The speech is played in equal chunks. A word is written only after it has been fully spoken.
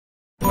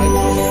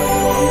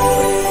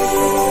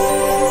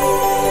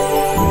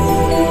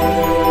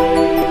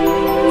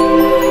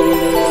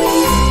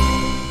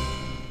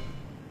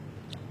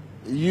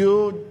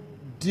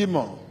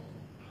Demon,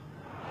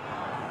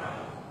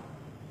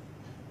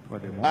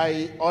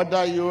 I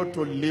order you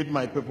to leave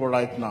my people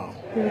right now.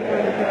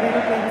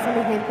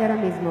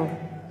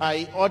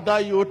 I order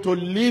you to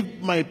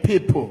leave my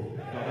people.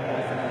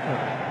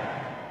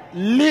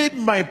 Leave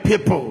my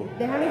people.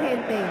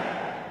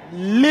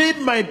 Leave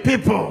my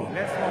people.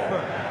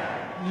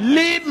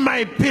 Leave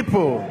my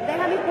people.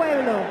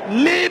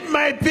 Leave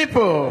my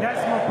people.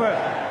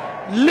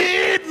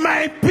 Leave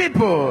my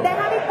people.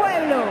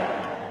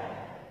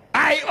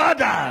 I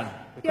order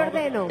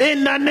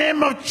in the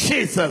name of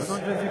Jesus.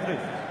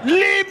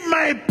 Leave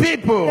my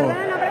people.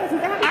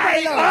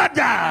 I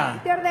order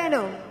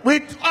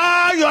with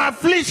all your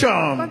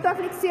affliction,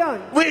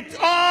 with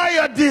all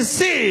your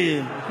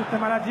disease,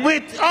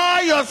 with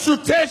all your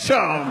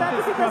situation.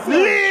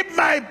 Leave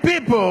my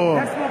people.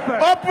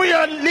 Open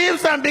your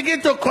lips and begin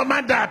to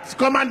command that.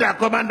 Commander,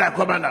 commander,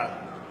 commander.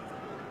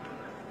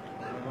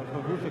 Votre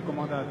bouche et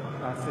commande à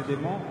ces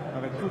démons,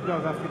 avec toutes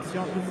leurs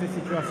afflictions, toutes ces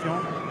situations,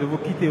 de vous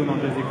quitter au nom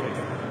de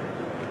Jésus-Christ.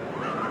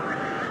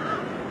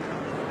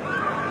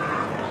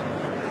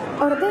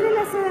 Ordénele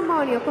a ese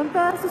demonio con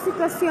toda su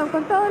situación,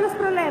 con todos los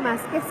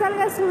problemas, que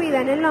salga de su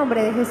vida en el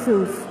nombre de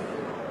Jesús.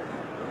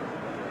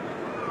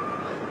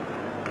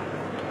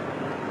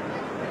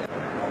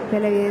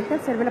 Televidente,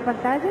 observe la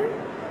pantalla.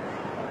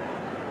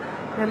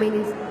 La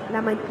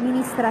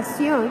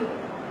administración,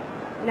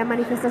 la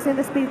manifestación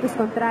de espíritus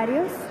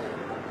contrarios.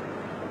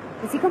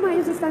 Así como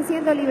ellos están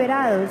siendo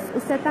liberados,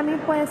 usted también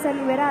puede ser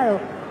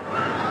liberado.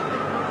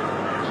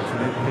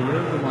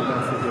 Priez, demandez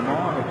à ces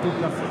démons, avec toute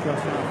leur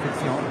situation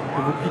d'affliction,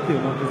 de vous quitter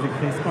au nom de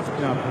Jésus-Christ,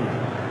 continuez à prier.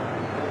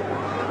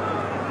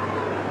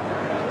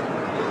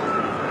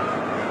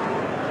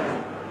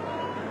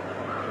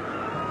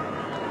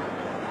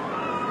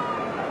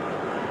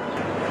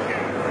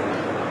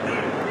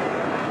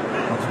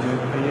 Continuez de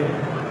prier,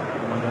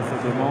 demandez à ces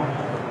démons,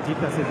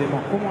 dites à ces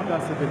démons, commandez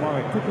à ces démons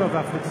avec toutes leurs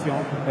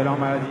afflictions et leurs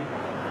maladies.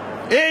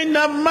 In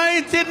the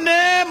mighty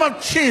name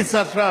of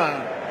Jesus.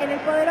 En el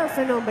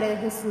poderoso nombre de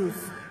Jesús.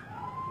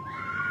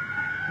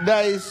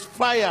 There is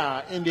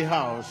fire in the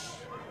house.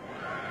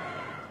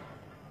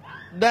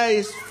 There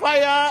is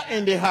fire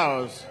in the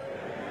house.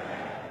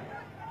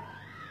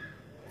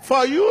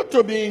 For you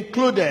to be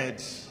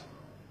included,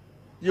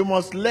 you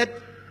must let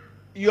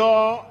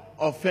your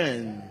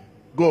offense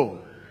go.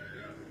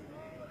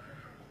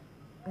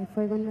 ¿Hay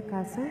fuego en la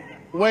casa?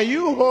 When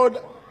you hold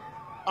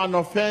an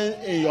offense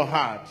in your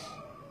heart,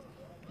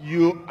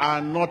 you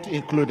are not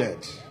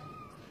included.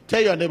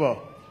 Tell your neighbor,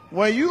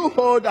 when you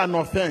hold an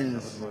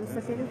offense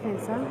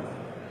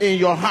in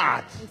your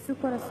heart,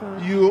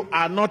 you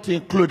are not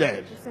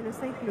included.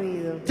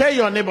 Tell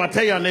your neighbor,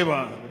 tell your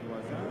neighbor.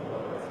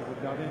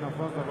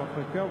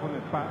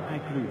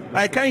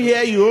 I can't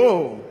hear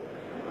you.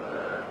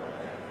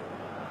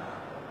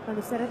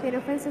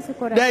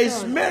 There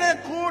is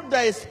miracle,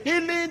 there is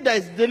healing, there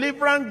is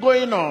deliverance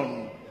going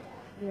on.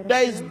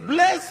 There is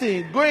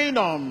blessing going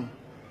on.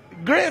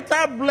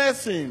 Greater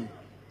blessing,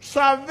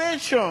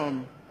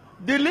 salvation,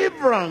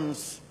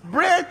 deliverance,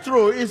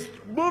 breakthrough is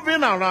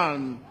moving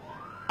around.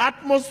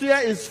 Atmosphere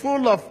is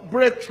full of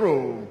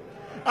breakthrough.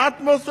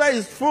 Atmosphere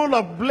is full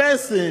of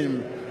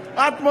blessing.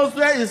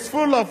 Atmosphere is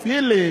full of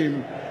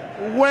healing.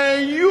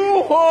 When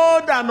you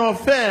hold an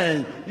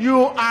offense,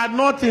 you are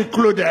not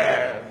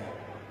included.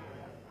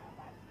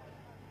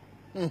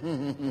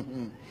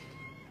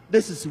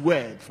 This is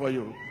word for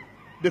you.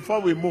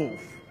 Before we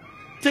move,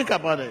 think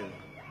about it.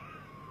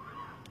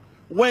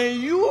 When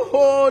you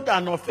hold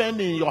an offense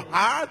in your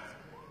heart,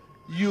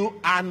 you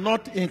are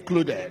not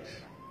included.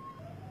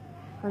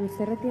 Cuando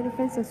usted retiene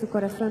ofensa en su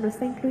corazón, no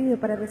está incluido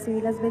para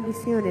recibir las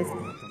bendiciones.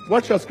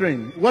 Watch your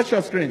screen. Watch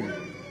your screen.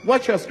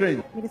 Watch your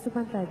screen. Mire su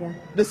pantalla.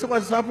 This is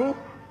what's happening.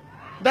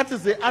 That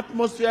is the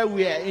atmosphere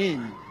we are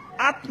in.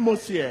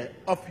 Atmosphere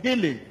of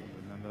healing.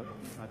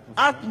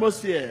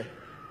 Atmosphere,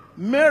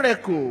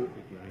 miracle,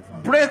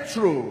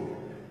 breakthrough.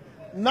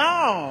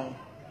 Now,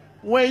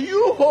 when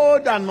you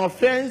hold an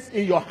offense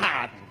in your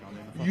heart,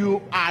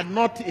 you are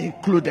not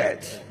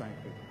included.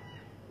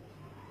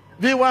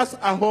 Viewers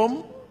at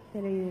home,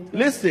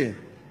 listen,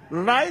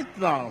 right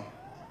now,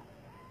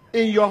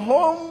 in your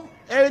home,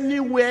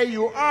 anywhere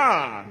you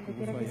are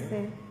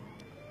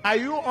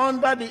you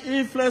under the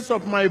influence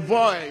of my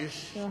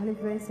voice?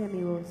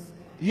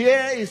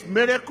 Here is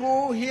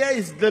miracle, here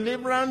is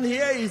deliverance,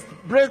 here is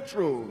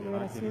breakthrough.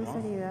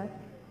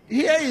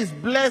 Here is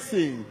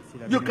blessing.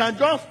 You can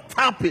just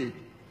tap it.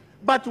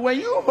 But when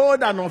you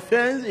hold an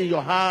offense in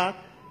your heart,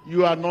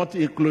 you are not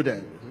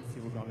included.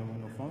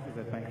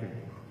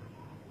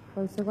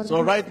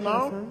 So right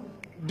now,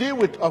 deal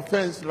with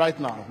offense right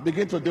now.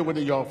 Begin to deal with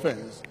your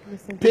offense.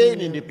 Pain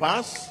in the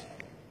past,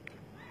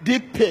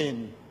 deep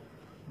pain,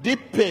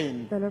 deep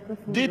pain,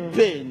 deep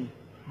pain,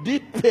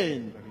 deep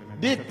pain,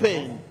 deep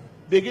pain.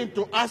 Begin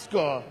to ask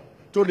God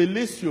to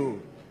release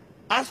you.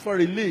 Ask for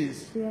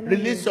release.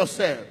 Release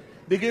yourself.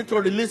 Begin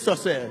to release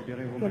yourself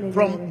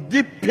from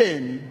deep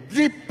pain,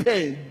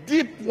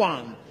 deep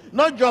one.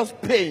 Not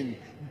just pain,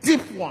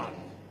 deep one.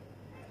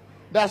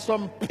 There's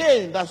some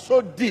pain that's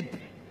so deep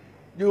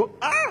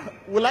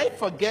Will I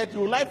forget?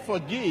 Will I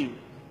forgive?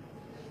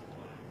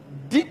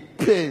 Deep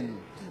pain.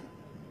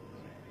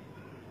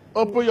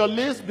 Open your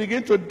lips,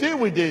 begin to deal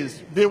with this.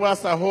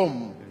 Viewers at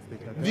home.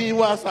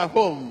 Viewers at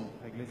home.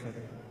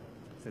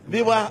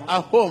 Viewers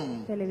at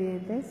home.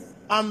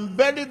 I'm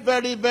very,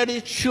 very,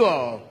 very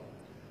sure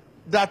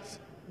that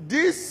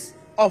this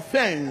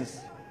offense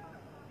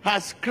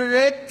has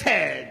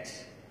created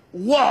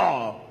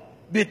war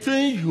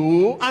between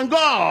you and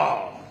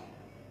God.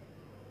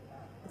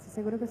 Estoy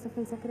seguro que esta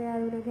ofensa ha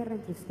creado una guerra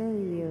entre usted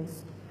y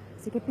Dios.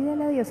 Así que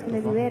pídale a Dios que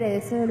le libere de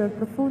ese dolor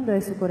profundo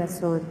de su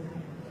corazón.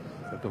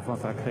 Cette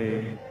offense a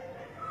créé.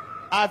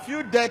 If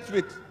you dealt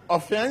with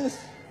offense,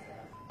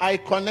 I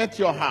connect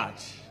your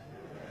heart.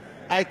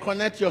 I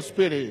connect your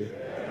spirit.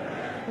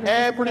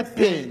 Every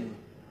pain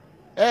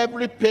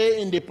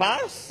in the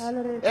past,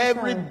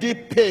 every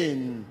deep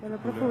pain,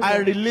 I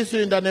release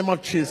you in the name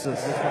of Jesus.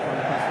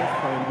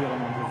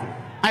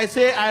 I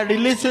say, I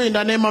release you in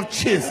the name of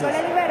Jesus.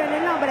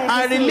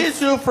 I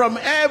release you from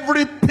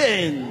every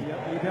pain,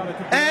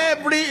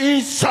 every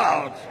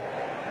insult,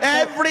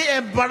 every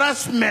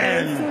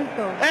embarrassment,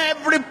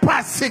 every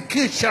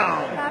persecution,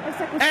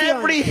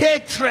 every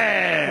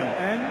hatred,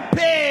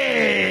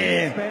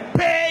 pain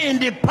in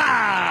the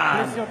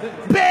past,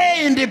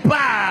 pain in the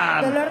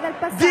past,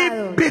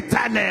 deep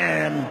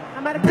bitterness,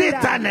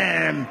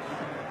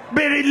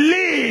 be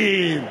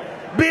released,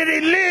 be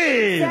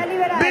released,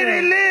 be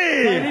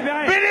released,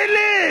 be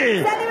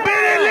released, be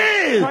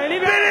released,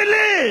 be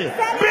released,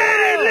 be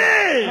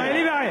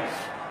released.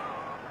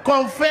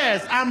 Confess,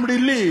 I'm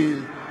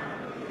released.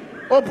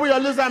 Open your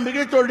lips and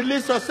begin to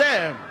release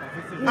yourself.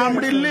 I'm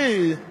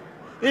released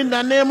in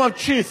the name of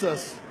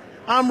Jesus.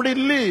 I'm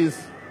released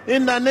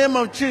in the name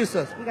of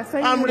Jesus.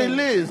 I'm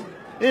released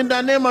in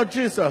the name of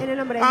Jesus.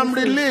 I'm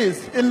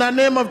released in the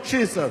name of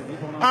Jesus.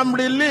 I'm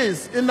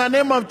released in the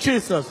name of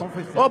Jesus.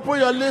 Open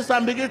your lips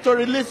and begin to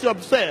release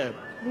yourself.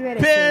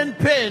 Pain,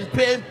 pain,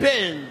 pain,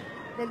 pain.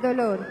 Del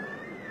dolor.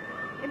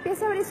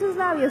 Empieza a abrir sus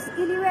labios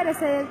y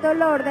libérese del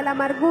dolor, de la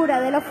amargura,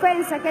 de la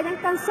ofensa que hayan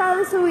cansado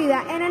en su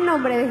vida en el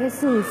nombre de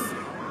Jesús.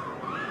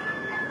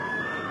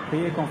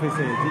 Priez,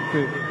 confessez. Dites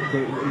que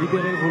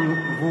libérez-vous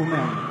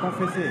vous-même.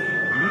 Confessez.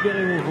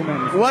 Libérez-vous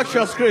vous-même. Watch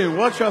your screen.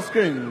 Watch your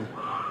screen.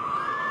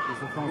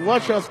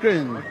 Watch your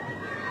screen.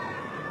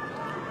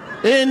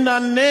 In the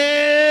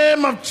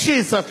name of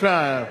Jesus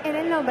Christ. En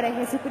el nombre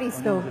de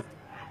Jesucristo.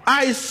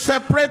 I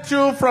separate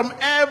you from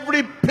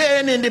every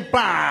pain in the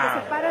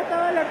past. Separo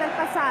todo dolor del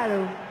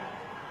pasado.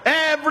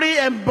 Every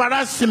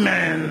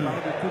embarrassment.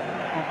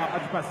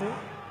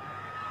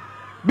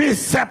 Be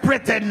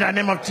separated in the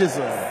name of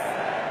Jesus.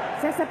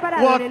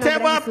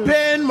 Whatever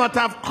pain must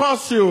have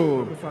caused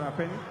you,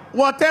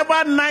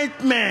 whatever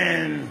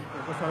nightmare,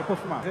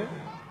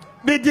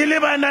 be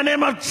delivered in the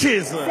name of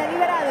Jesus.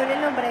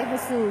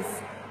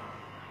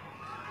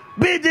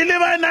 Be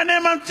delivered in the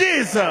name of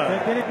Jesus.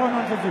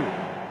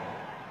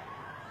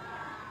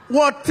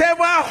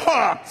 Whatever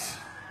hurt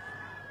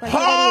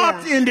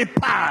in the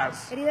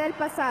past,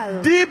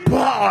 deep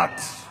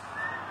hurt,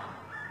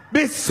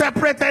 be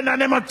separated in the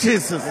name of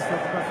Jesus.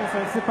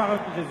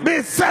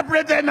 Be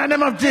separated in the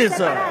name of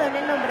Jesus.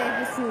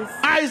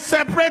 I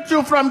separate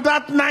you from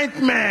that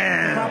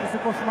nightmare.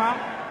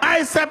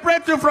 I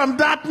separate you from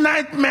that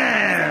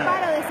nightmare.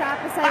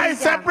 I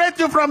separate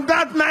you from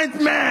that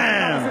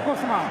nightmare.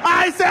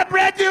 I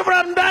separate you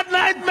from that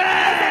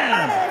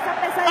nightmare.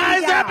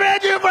 I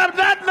separate you from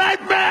that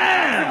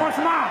nightmare.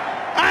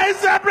 I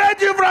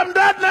separate you from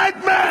that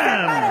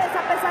nightmare.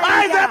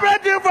 I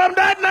separate you from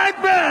that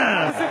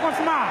nightmare.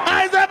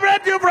 I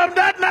separate you from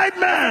that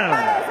nightmare.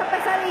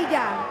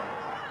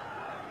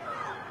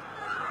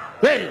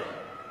 Hey.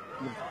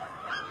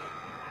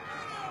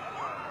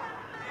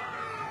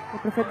 El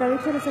profeta ha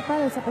dicho, le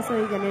separa esa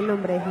pesadilla en el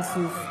nombre de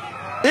Jesús.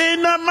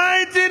 In the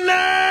mighty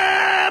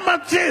name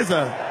of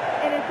Jesus.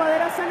 En el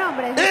poderoso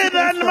nombre de Jesucristo. In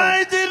the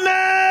mighty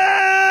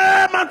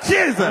name of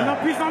Jesus. En el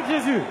puissant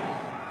Jésus.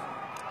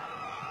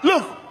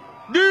 Look,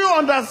 do you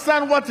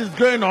understand what is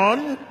going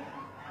on?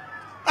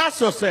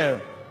 Ask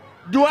yourself,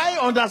 do I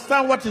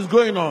understand what is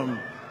going on?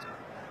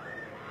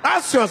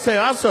 Ask yourself,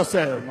 ask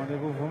yourself.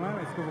 Demandez-vous vous-même,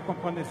 est-ce que vous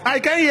comprenez I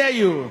can hear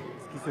you.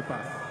 ce qui se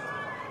passe?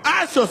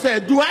 Ask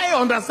yourself, do I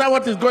understand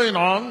what is going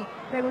on?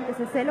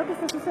 Pregúntese, ¿sé lo que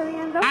está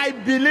sucediendo? I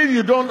believe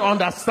you don't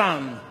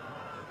understand.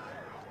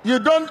 You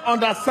don't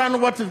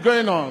understand what is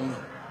going on.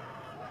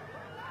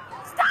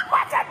 Stop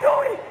what you're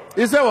doing!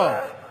 You say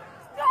what?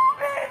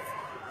 Stop it!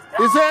 Stop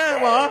You say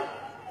what?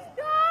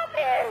 Stop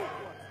it!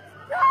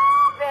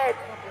 Stop it!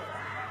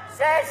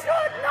 She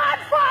should not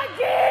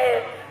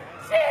forgive!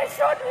 She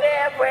should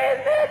live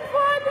with it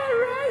for the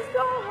rest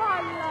of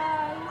her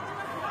life!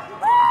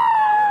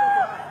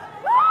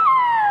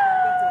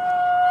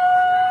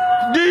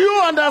 Do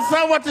you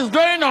understand what is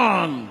going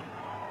on?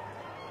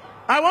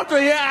 I want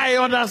to hear I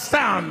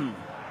understand.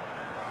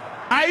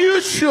 Are you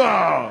sure?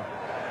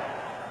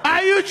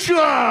 Are you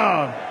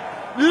sure?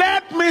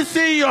 Let me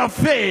see your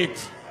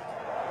faith.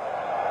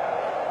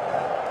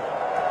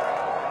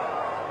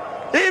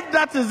 If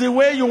that is the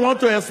way you want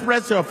to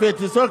express your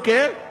faith, it's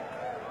okay.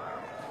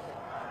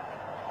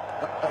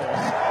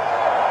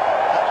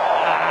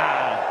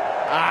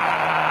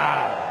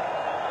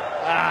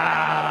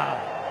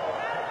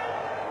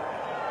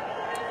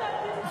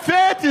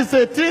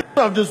 is a thing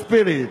of the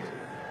Spirit.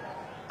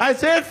 I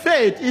say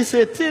faith is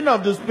a thing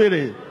of the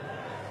Spirit.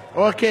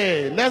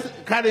 Okay, let's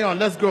carry on.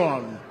 Let's go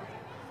on.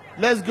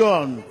 Let's go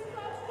on.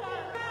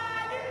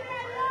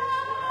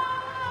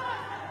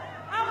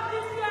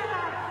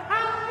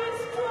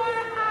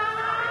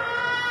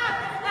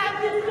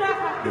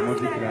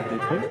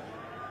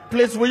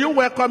 Please, will you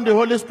welcome the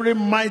Holy Spirit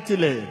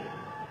mightily?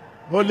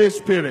 Holy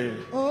Spirit.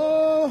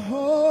 Oh,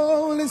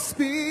 Holy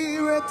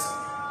Spirit,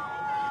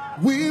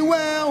 we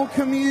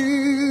welcome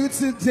you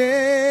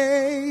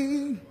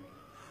today.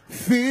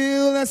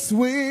 Fill us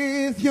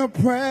with your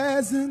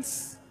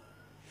presence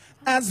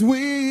as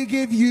we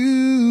give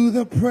you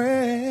the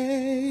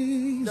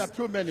praise. There are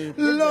too many.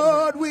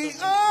 Lord, we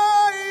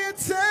are your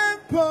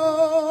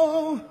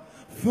temple.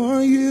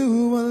 For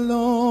you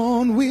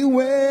alone we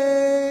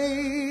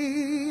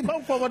wait.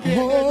 Come forward here.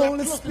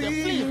 Holy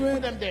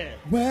Spirit,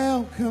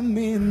 welcome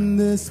in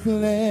this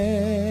place.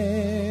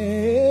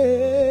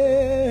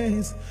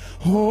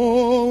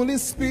 Holy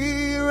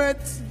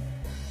Spirit,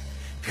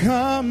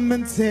 come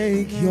and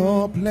take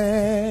your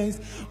place.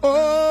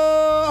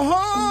 Oh,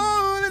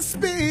 Holy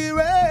Spirit,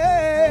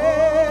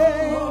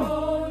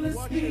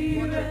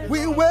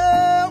 we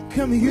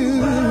welcome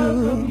you.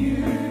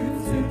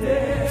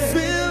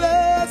 Fill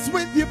us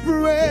with your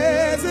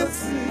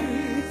presence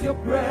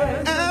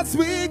as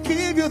we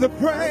give you the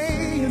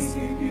praise.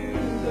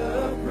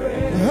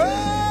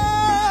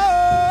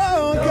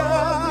 Oh,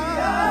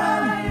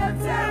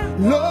 God,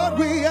 Lord,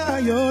 we are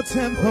your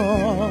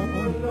temple.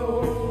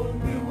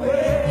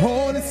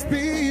 Holy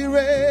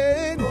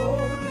Spirit,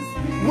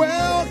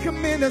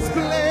 welcome in this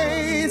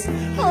place.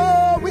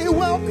 Oh, we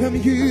welcome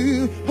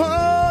you.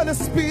 Holy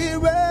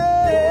Spirit,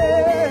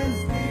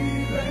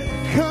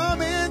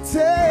 come and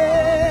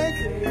take.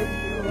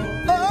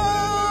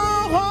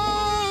 Oh,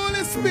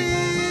 Holy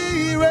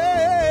Spirit,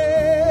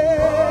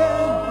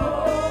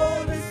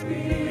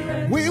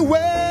 we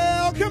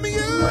welcome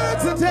you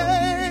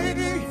today.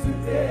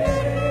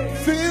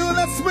 Fill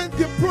us with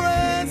your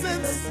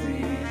presence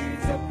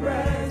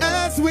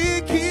as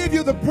we give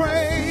you the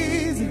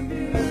praise.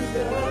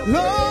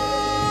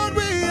 Lord,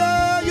 we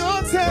are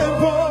your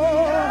temple.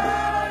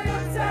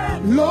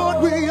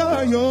 Lord, we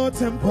are your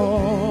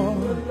temple.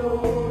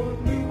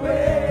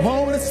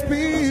 Holy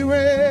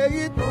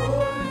Spirit,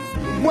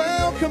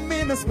 welcome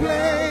in this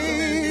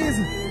place.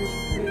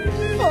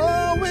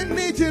 Oh, we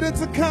need you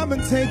to come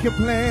and take your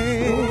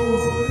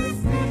place.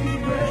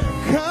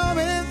 Come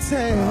and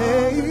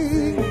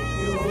take.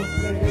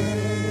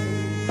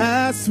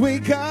 As we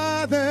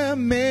gather,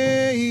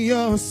 may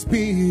your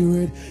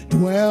Spirit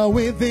dwell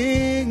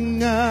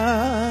within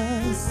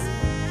us.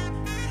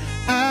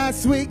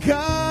 As we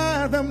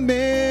gather,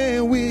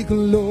 may we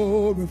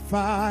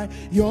glorify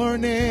your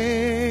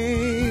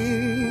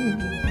name.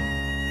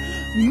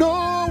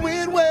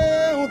 Knowing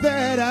well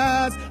that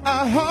as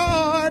our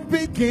heart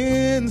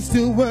begins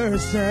to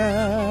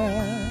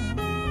worship,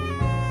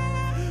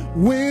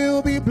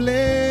 we'll be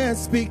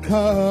blessed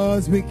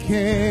because we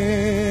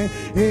can.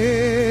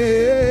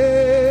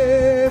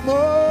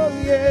 Oh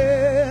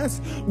yes,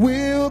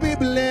 we'll be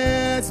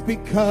blessed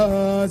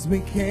because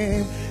we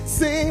can.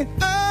 Sing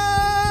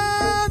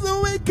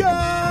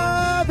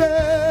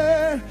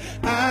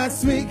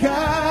as we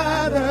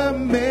gather,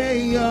 may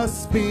your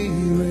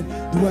Spirit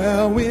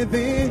dwell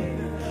within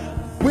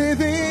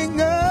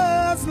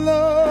us,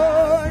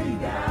 Lord.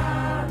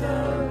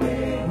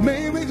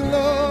 May we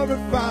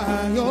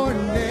glorify your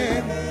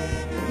name.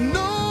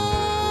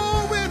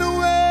 Knowing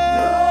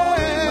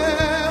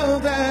well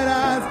that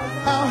as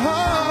our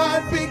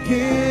heart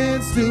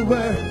begins to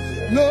work,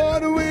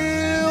 Lord,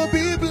 we'll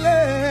be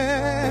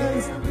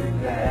blessed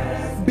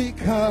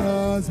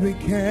because we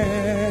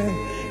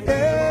can.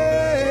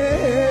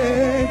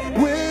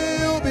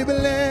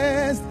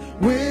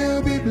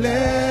 We'll be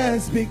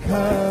blessed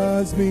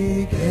because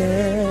we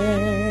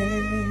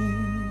can.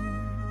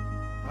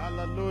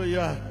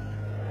 Hallelujah.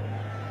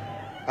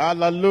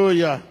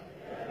 Hallelujah.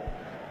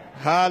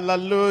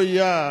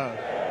 Hallelujah.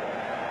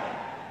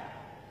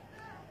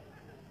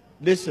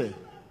 Listen.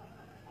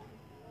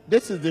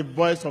 This is the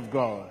voice of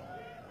God.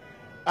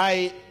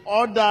 I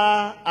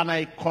order and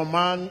I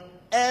command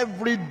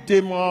every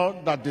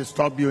demon that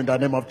disturb you in the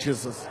name of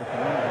Jesus.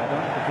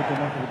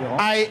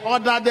 I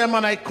order them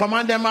and I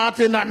command them out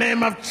in the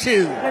name of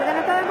Jesus.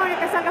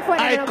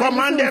 I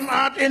command them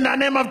out in the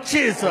name of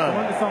Jesus.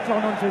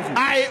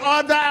 I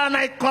order and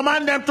I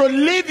command them to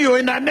leave you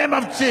in the name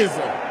of Jesus.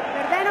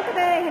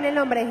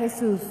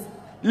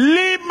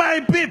 Leave my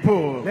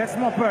people.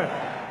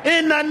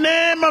 In the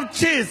name of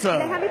Jesus. Leave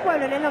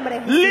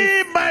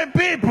my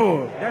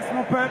people.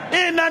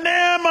 In the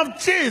name of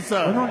Jesus.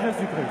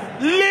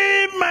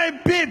 Leave my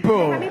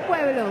people.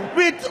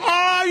 With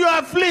all your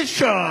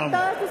affliction.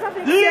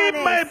 Leave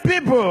my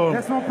people.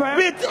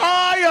 With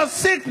all your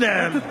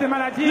sickness.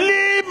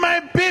 Leave my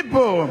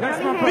people.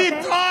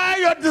 With all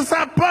your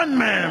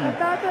disappointment.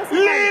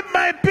 Leave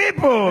my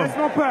people.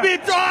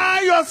 With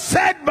all your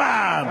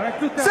setback.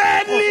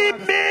 Say,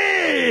 leave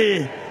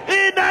me.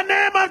 In the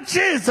name of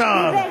Jesus.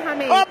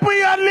 Open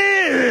your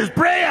lips.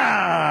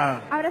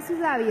 Prayer.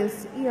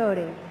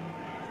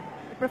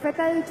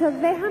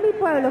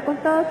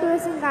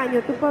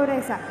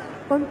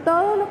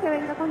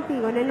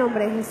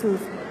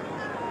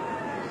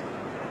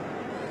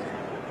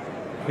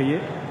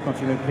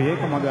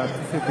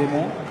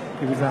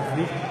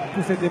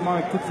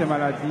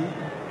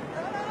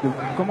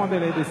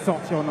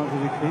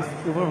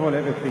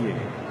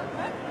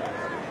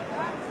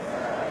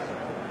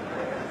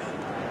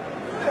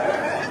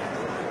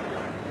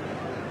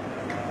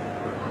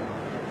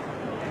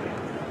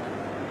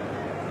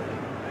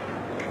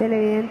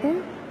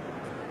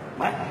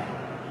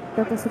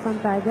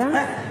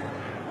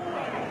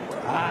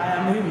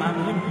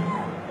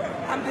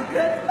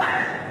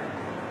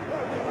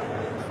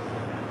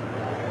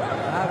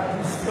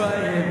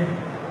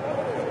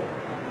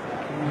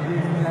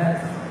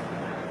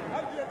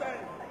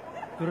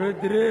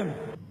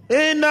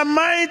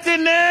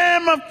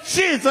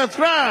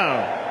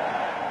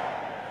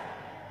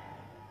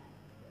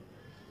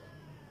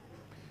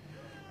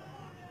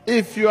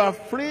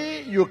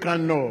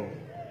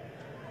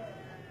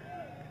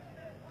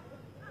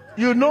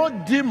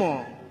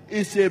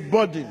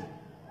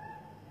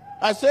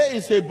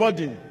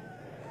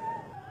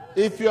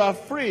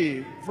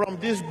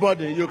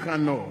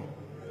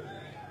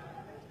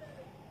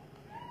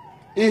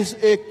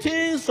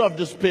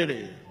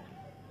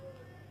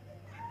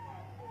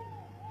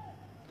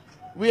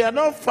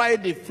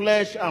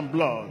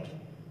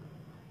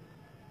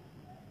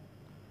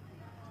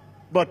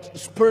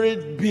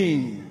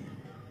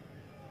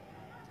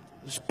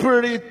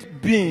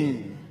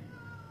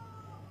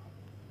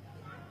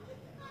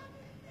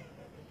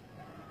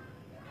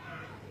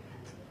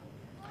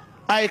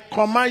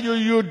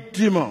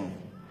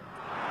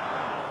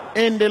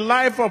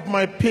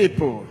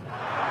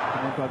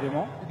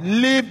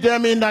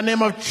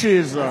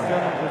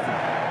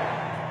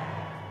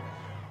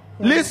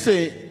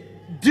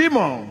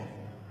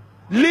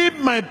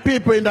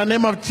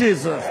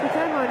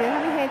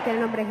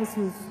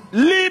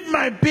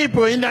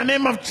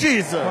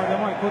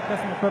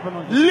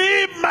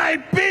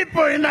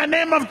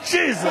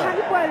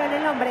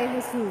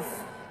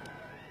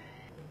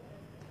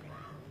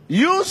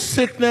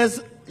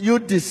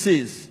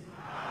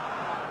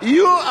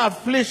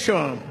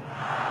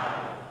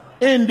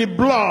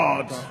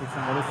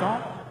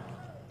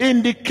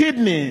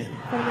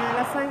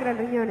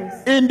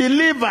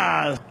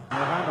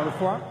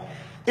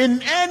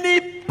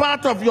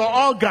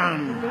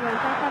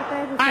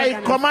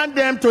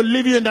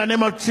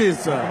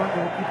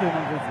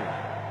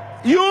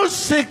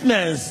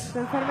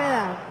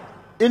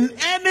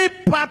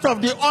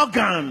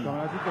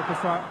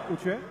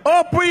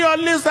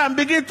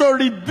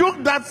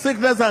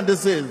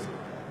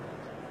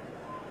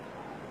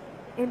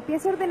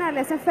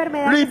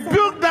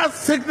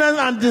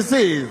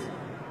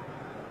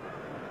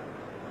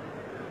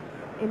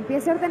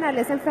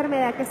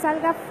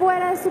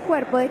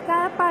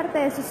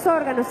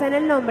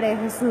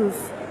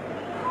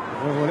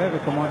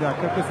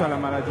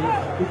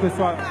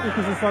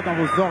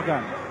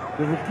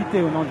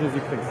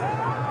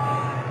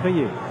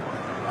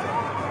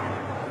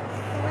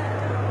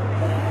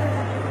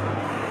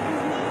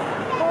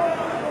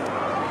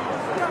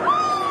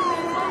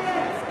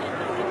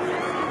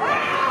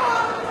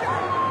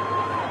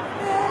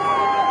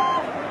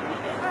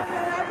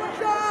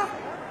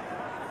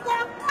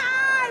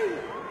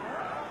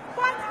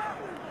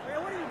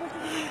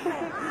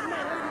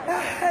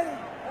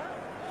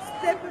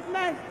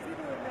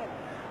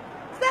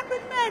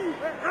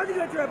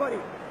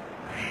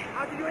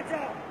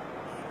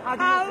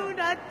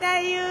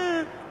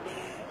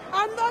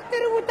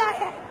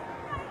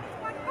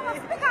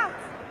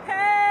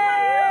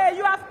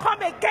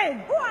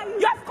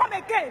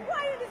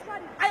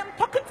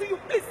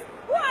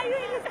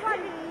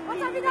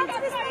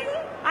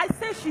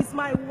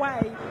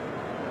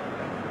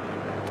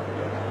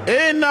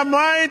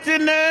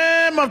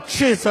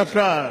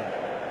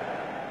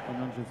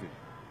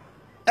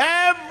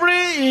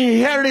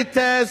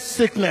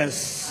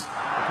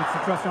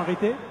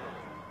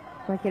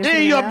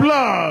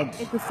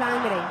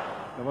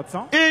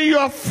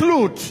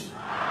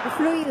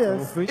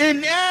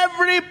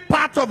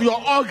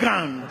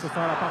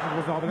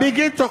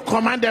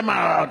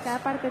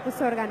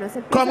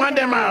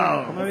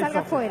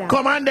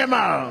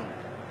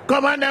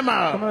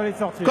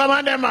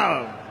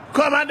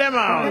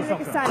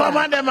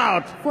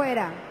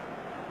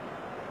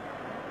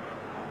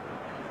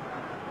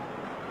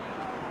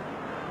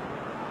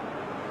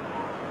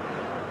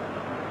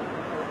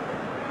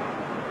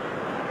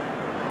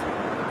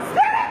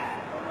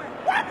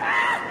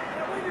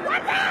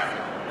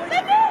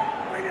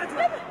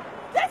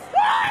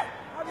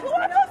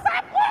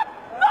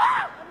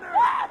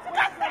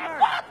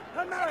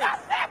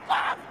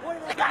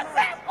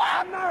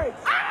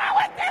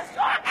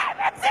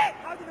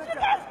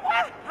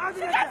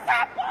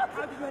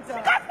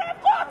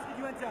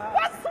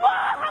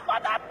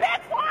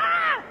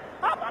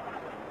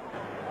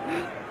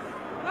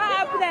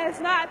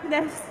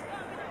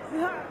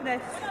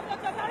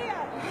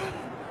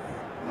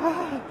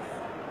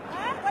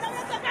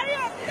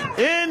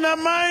 In the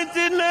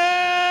mighty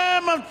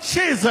name of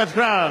Jesus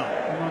Christ.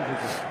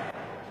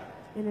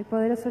 En el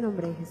poderoso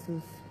nombre de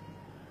Jesús.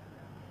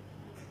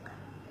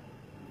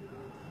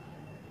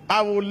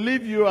 I will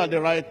leave you at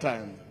the right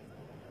time.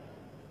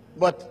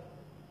 But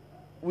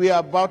we are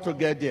about to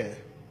get there.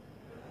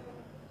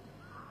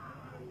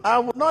 I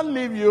will not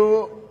leave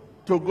you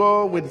to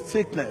go with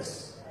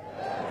sickness.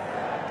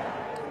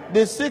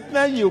 The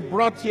sickness you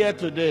brought here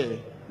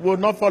today will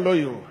not follow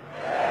you.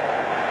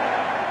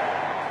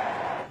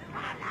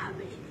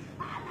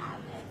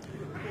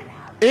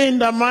 In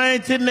the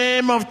mighty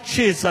name of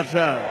Jesus,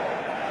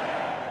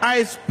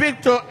 I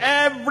speak to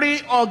every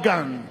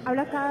organ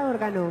Habla cada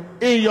órgano.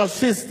 in your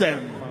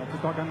system.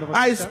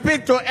 I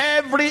speak to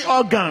every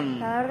organ,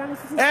 Cada órgano en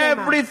su sistema.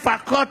 every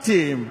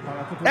faculty,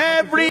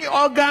 every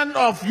organ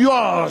of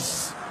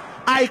yours.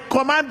 I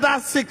command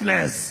that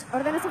sickness.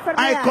 Ordena esa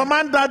I enfermedad.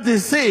 command that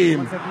disease.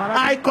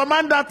 I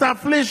command that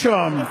affliction.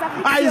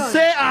 I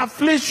say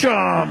affliction.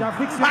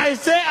 I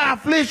say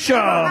affliction.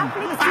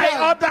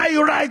 I order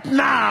you right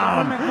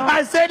now.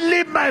 I say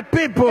leave my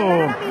people.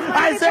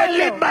 I say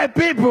leave my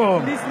people.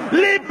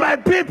 Leave my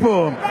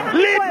people.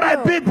 Leave my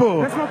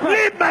people.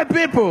 Leave my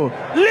people.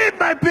 Leave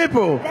my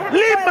people.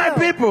 Leave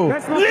my people.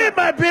 Leave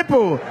my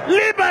people.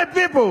 Leave my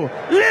people.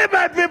 Leave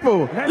my people.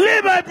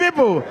 Leave my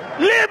people.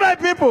 Leave my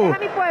people. Deja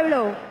mi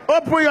pueblo.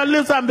 Open your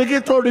lips and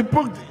begin to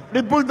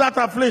rebuke that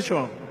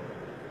affliction.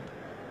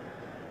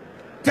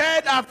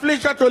 Tell the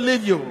affliction to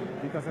leave you.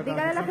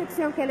 Dígale la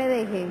aflicción que le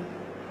deje.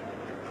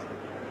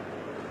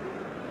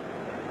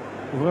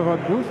 Ouvrez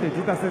votre bouche et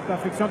dites à cette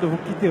affliction de vous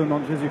quitter au nom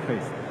de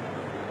Jésus-Christ.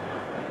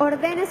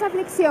 Ordene esa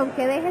aflicción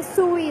que deje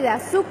su vida,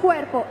 su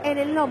cuerpo, en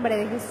el nombre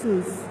de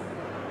Jesús.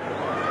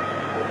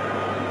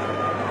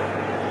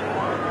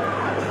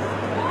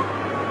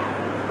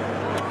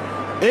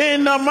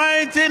 In the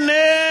mighty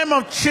name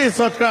of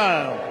Jesus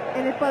Christ.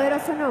 En el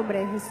poderoso nombre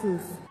de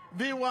Jesús.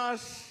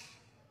 Viewers,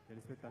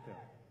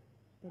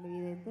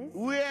 Televidentes,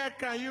 where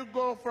can you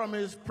go from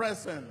his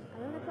presence? ¿a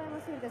dónde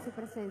podemos ir de su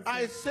presencia?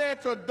 I say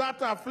to that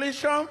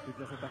affliction,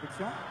 Dites à cette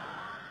affliction,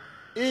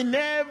 in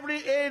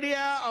every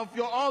area of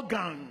your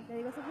organ, Le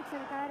digo esa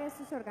aflicción en cada área de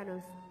sus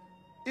órganos.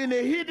 in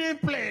a hidden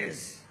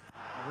place,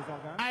 à vos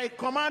organes, I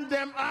command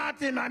them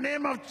out in the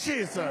name of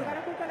Jesus.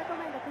 Lugar oculto le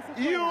comando que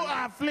se You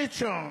fuera.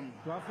 affliction,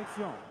 toute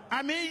affliction,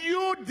 I mean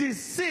you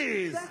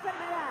disease Tu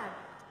enfermedad.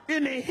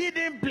 in a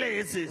hidden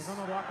places. dans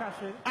un endroit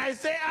caché, I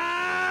say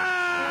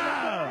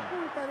ah!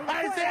 Oculto, digo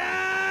I say fuera.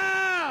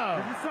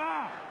 ah! dis ça,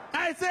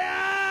 I say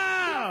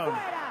ah!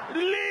 Fuera.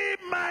 Leave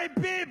my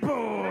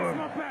people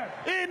mon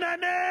peuple, in the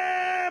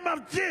name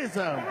of Jesus.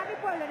 Deja mi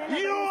pueblo en el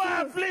nombre You de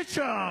Jesús.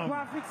 affliction, toute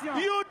affliction,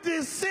 you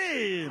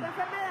deceive,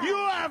 you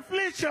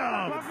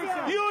affliction,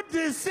 you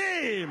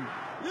deceive.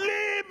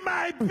 Leave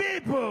my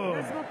people.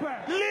 laisse mon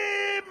peuple,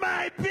 Leave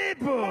my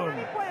people.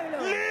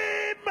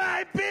 Leave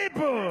my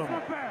people.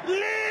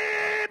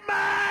 Leave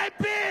my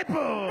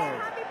people.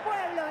 Deja mi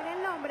pueblo en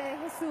el nombre de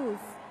Jesús.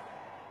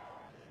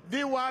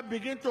 Viewer,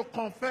 begin to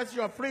confess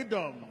your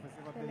freedom.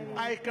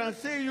 I can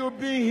see you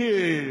being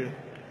healed.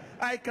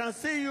 I can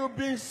see you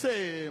being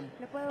saved.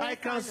 I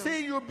can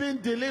see you being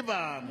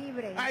delivered.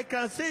 I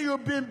can see you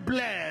being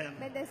blessed.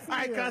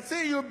 I can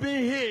see you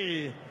being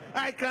healed.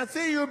 I can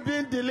see you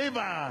being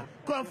delivered.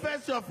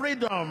 Confess your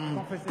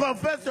freedom.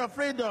 Confess your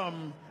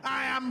freedom.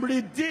 I am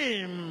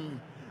redeemed.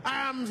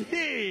 I am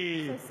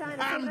healed.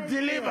 I'm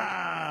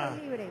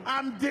delivered.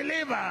 I'm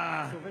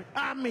delivered.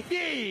 I'm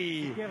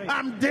healed.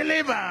 I'm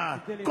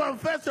delivered.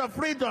 Confess your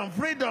freedom.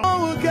 Freedom.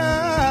 Oh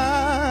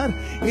God,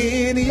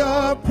 in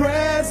your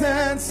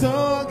presence,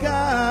 oh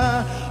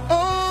God,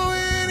 oh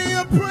in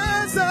your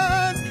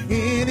presence,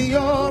 in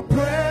your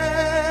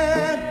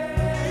presence,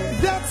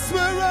 that's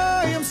where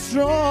I am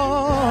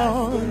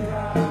strong.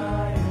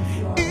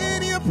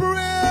 In your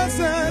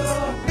presence,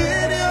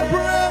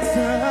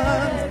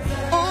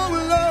 oh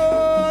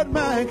Lord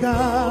my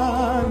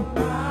God,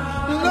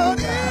 Lord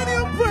in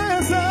your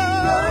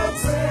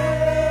presence,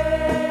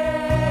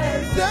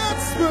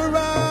 that's where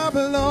I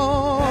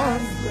belong.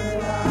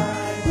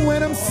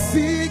 When I'm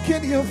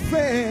seeking your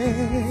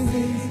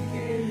face,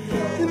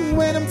 and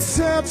when I'm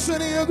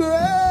touching your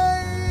grace,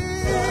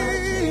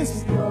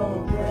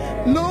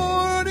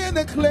 Lord, in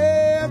the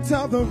cleft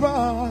of the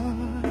rock,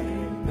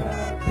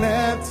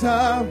 cleft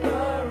of,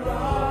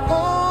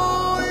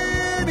 oh,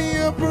 in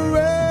your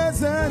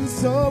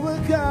presence,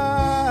 oh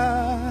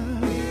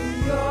God,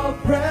 in your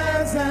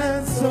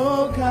presence,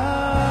 oh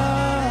God.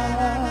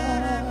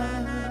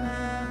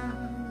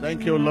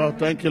 Thank you, Lord.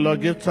 Thank you,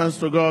 Lord. Give thanks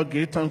to God.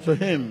 Give thanks to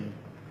Him.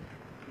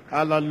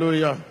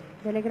 Hallelujah.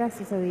 Dele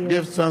gracias a Dios.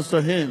 Give thanks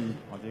to Him.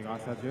 rendez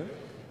grâce à Dieu.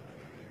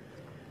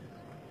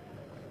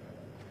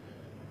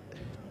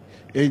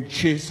 In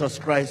Jesus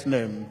Christ's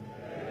name.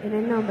 En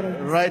el nombre de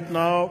Jesús. Right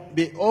now,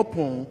 be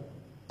open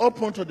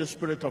to the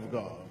Spirit of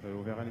God. Soyez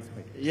ouverts à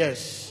l'esprit.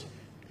 Yes,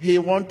 He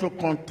wants to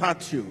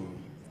contact you.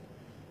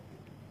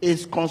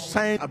 He's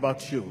concerned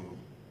about you.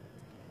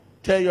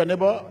 Tell your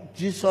neighbor,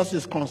 Jesus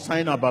is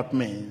concerned about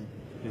me.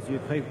 Jésus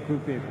est très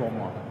préoccupé pour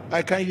moi.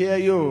 I can hear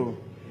you.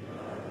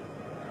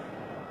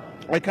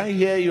 I can't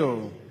hear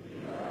you.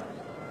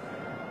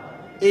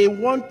 He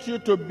wants you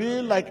to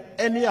be like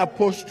any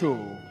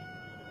apostle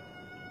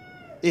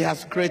he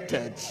has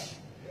created.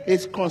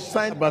 He's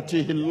concerned about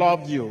you. He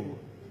loves you.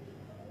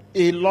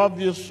 He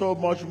loves you so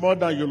much more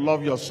than you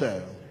love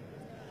yourself.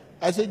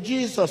 I said,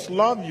 Jesus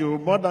loves you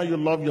more than you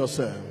love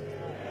yourself.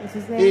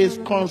 He is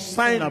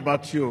concerned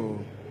about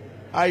you.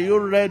 Are you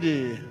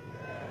ready?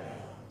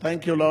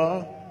 Thank you,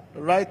 Lord.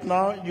 Right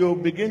now, you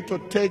begin to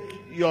take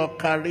your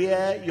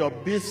career, your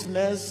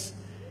business,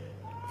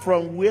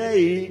 from where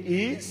he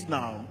is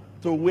now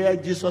to where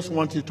Jesus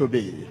wants you to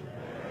be.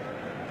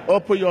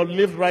 Open your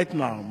lips right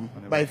now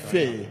by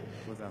faith.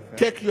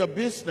 Take your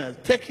business,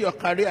 take your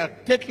career,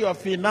 take your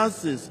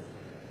finances.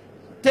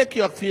 Take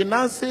your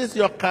finances,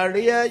 your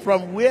career,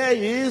 from where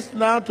he is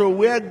now to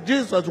where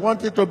Jesus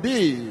wants it to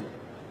be.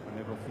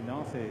 Prenez vos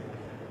finances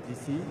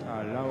d'ici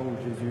à là où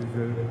Jésus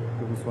veut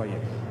que vous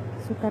soyez.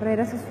 Su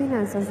carrera, sus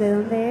finanzas, de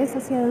donde es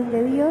hacia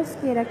donde Dios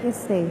quiera que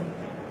esté.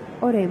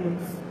 Oremos.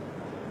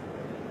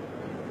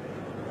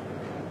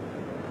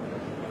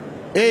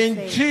 In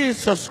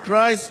Jesus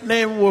Christ's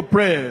name we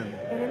pray.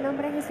 En el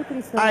nombre de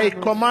Jesucristo. I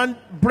oramos. command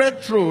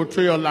breakthrough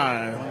to your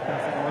life.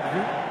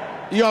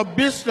 Your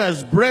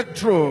business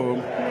breakthrough.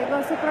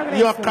 Negocio, progreso.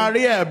 Your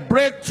career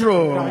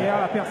breakthrough.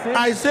 Carrière à percer.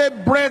 I say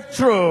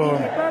breakthrough.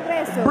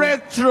 Progreso.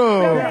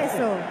 Breakthrough.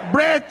 Progreso.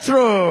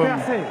 Breakthrough.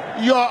 Percer.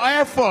 Your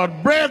effort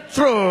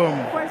breakthrough.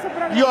 Esfuerzo,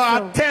 progreso. Your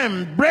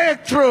attempt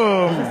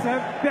breakthrough.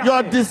 Percer.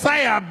 Your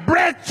desire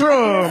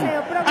breakthrough.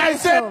 Deseo, progreso. I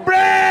say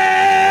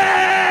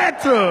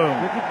breakthrough.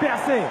 Je dis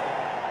percer.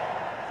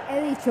 He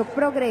dicho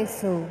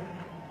progreso.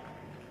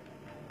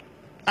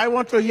 I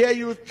want to hear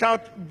you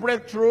shout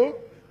breakthrough,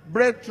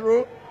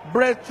 breakthrough,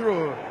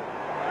 breakthrough.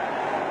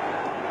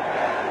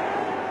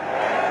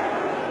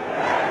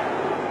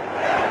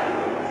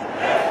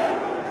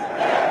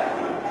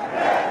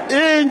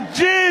 In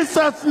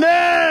Jesus'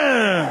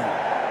 name.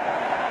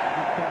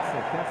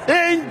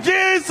 In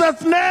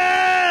Jesus' En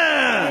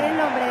name. el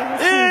nombre de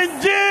Jesús.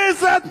 In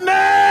Jesus'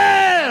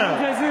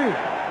 name. Jésus.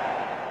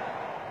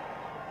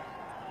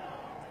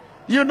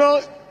 You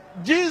know,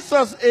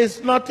 Jesus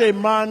is not a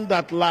man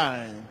that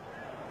lies.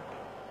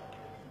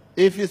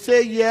 If you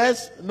say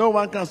yes, no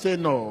one can say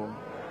no.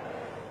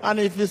 And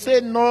if you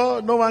say no,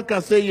 no one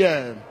can say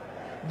yes.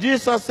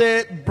 Jesus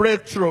said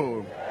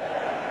breakthrough.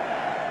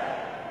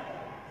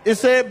 He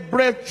said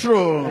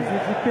breakthrough.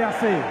 Jésus dit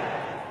percer.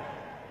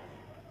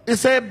 He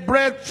said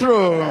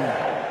breakthrough.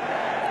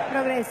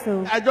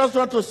 Progreso. I just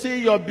want to see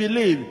your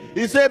belief.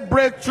 He said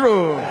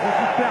breakthrough. Je dis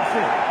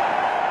percer.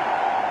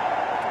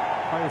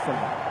 Croyez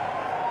seulement.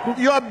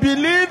 Your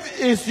belief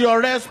is your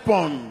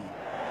response.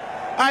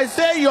 I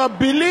say your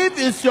belief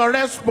is your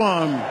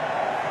response.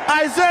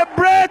 I say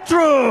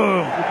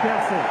breakthrough. Je dis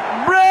percer.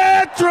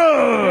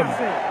 Breakthrough.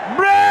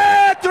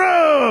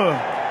 Breakthrough.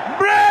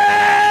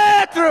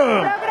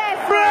 Breakthrough. Breakthrough.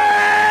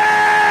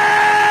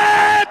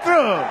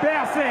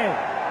 Percer.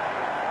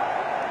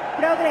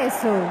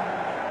 Progreso.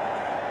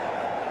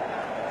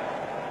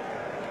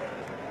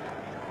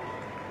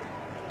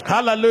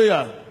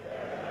 Hallelujah.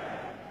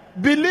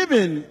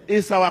 Believing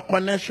is our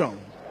connection.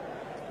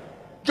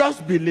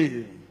 Just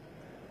believe,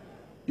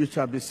 you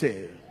shall be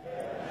saved,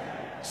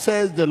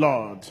 says the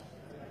Lord.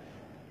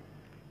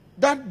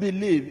 That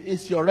belief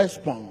is your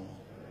response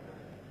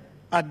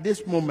at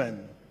this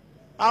moment.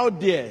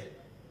 Out there,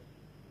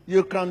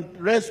 you can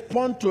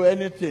respond to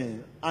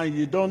anything and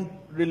you don't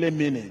really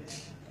mean it.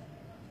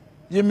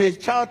 You may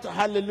shout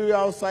hallelujah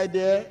outside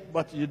there,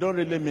 but you don't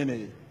really mean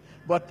it.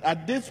 But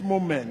at this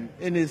moment,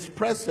 in his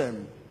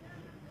presence,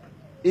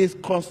 is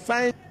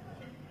concerned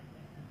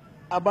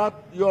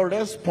about your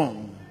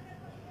response.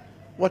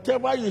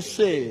 Whatever you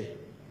say,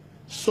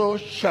 so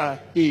shall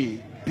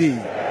he be.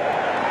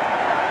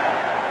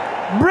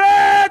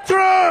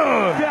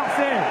 Breakthrough!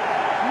 Percer.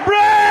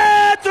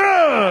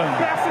 Breakthrough!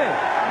 Percer.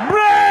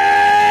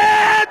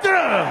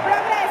 Breakthrough!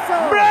 Progreso.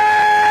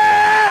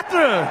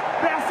 Breakthrough!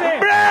 Percer.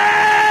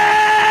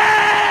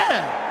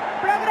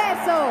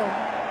 Progreso.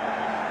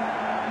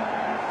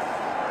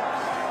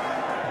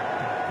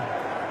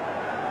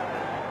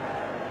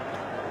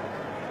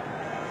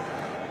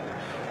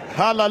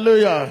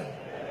 Hallelujah.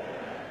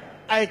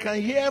 I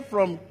can hear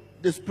from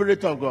the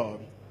Spirit of God.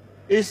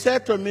 He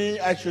said to me,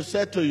 I should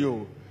say to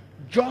you,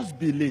 just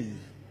believe.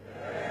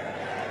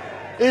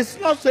 It's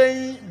not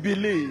saying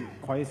believe.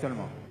 Croyez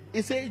seulement.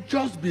 He said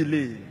just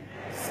believe.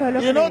 Solo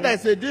You know, cree.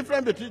 there's a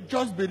difference between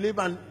just believe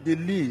and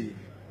believe.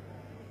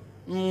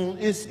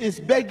 It's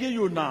begging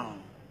you now.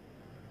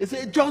 He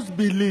said just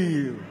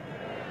believe.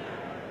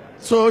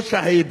 So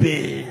shall it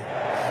be.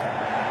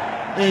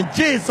 In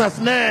Jesus'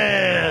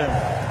 name.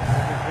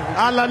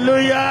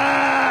 Hallelujah.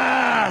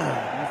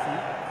 Ainsi,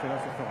 cela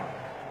se fera.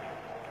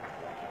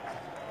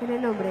 En el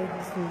nombre de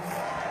Jesús.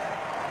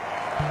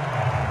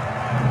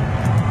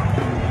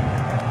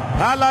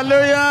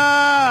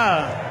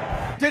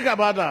 Hallelujah. Think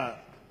about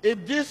that.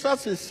 If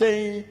Jesus is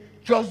saying,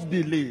 just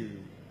believe,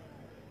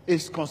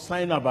 he's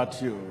concerned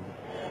about you.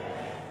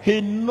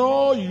 He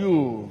knows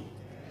you.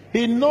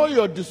 He knows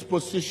your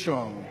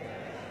disposition.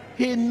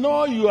 He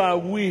knows you are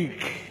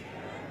weak.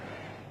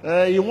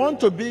 He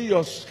wants to be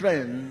your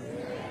strength.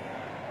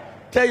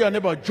 Tell your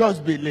neighbor,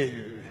 just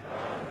believe.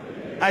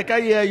 I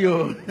can hear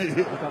you.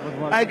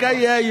 I can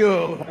hear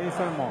you.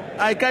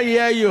 I can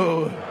hear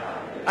you.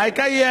 I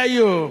can hear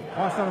you.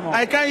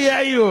 I can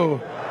hear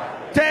you.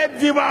 Tell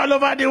people all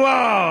over the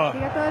world.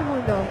 Diga a todo el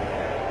mundo.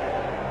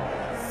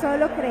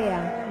 Solo crea.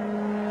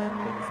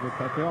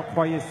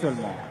 Croyez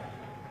seulement.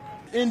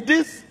 In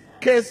this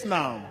case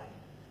now,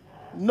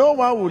 no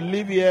one will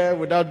live here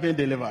without being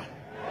delivered.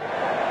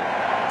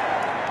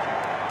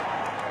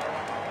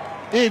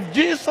 If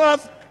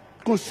Jesus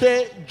could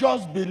say,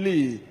 just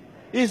believe,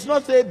 it's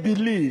not say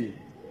believe.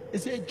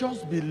 It's say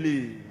just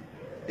believe.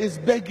 It's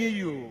begging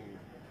you.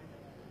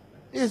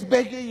 It's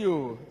begging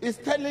you. It's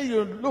telling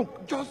you,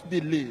 look, just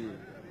believe.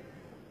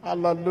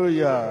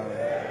 Hallelujah.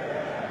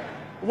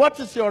 What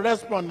is your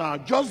response now?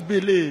 Just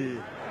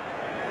believe.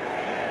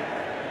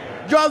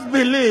 Just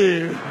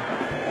believe.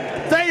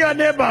 Tell your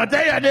neighbor,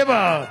 tell your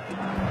neighbor.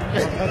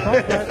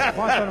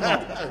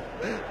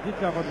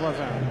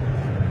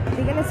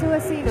 Dígale a su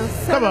vecino,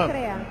 solo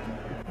crea.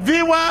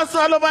 Viewers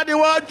all over the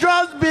world,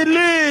 just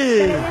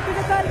believe.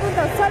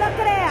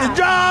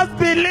 Just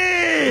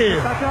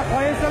believe.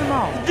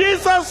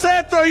 Jesus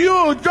said to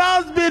you,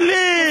 just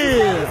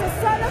believe.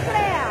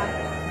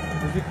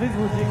 Jésus-Christ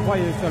vous dit,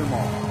 croyez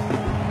seulement.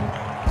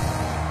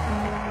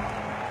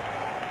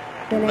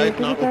 Right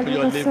now, open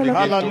your lips, begin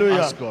to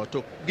ask God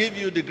to give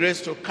you the grace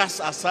to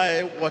cast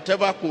aside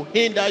whatever could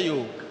hinder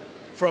you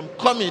from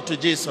coming to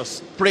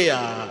Jesus.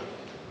 Prayer.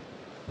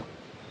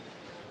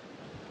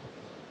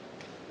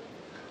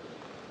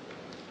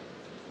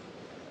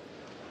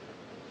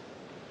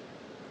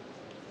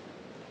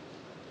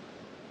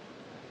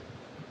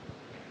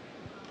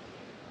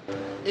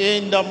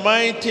 In the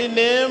mighty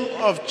name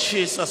of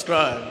Jesus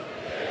Christ.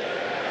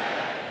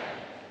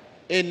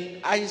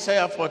 In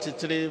Isaiah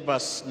 43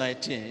 verse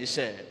 19, he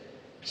said,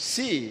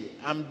 see,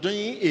 I'm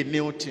doing a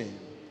new thing.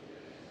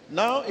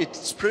 Now it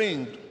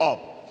springs up.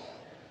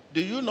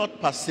 Do you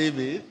not perceive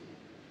it?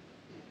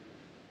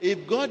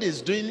 If God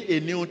is doing a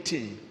new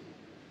thing,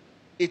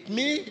 it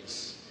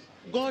means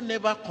God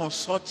never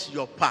consults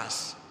your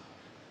past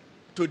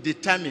to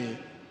determine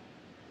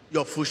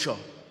your future.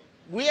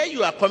 Where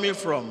you are coming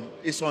from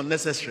is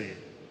unnecessary.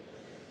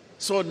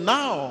 So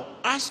now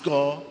ask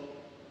God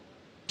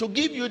to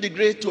give you the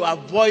grace to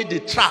avoid the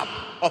trap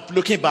of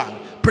looking back.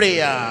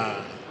 Prayer.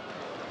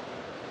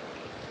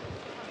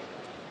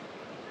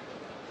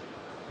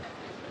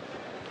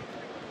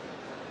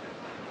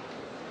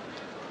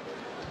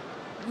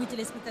 Oui,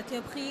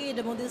 téléspectateurs, priez et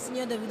demandez au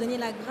Seigneur de vous donner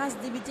la grâce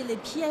d'éviter les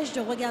pièges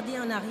de regarder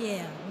en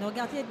arrière. Ne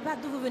regardez pas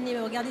d'où vous venez,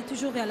 mais regardez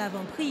toujours vers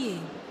l'avant. Priez.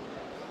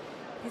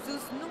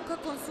 Jesús, nunca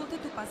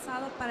consulte tu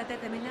pasado para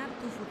determinar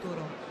tu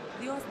futuro.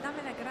 Dios,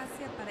 dame la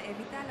gracia para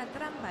evitar la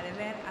trampa de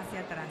ver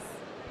hacia atrás.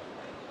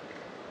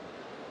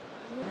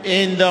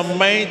 In the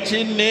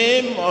mighty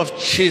name of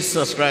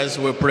Jesus Christ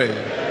we pray.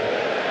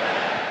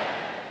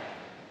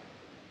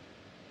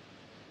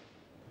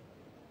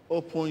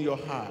 Open your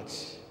heart.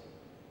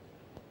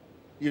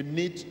 You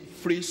need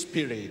free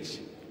spirit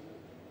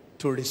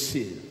to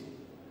receive.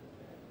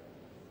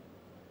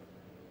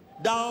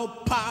 Thou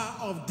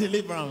power of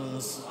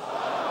deliverance.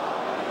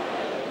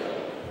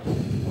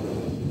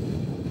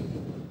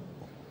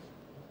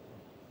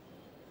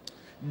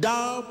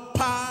 Thou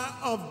power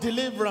of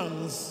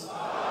deliverance.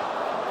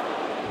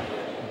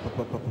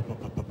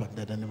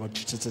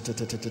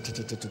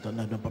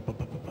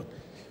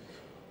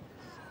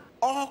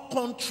 All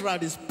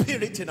contrary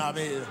spirit in our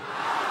midst.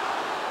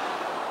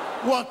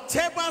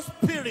 Whatever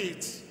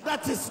spirit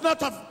that is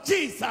not of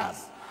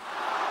Jesus,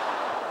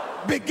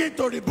 begin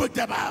to reboot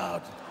them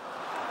out.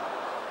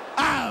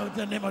 Out in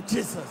the name of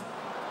Jesus.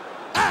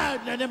 Out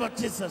in the name of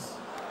Jesus.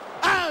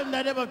 Out in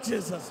the name of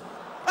Jesus.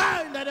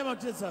 Out in the name of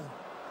Jesus.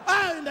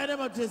 Out in the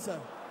name of Jesus.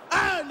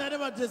 Out in the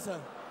name of Jesus.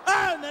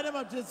 Out in the name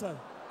of Jesus.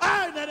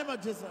 Out in the name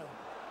of Jesus.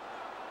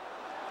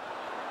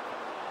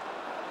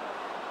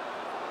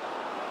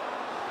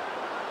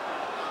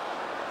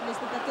 Les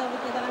spectateurs, vous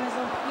qui êtes à la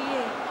maison,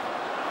 priez.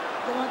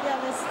 Demandez à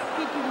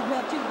l'esprit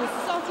d'ouverture de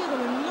sortir dans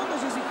le nom de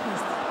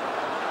Jésus-Christ.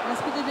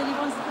 L'esprit de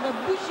délivrance qui va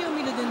bouger au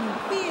milieu de nous.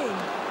 Priez.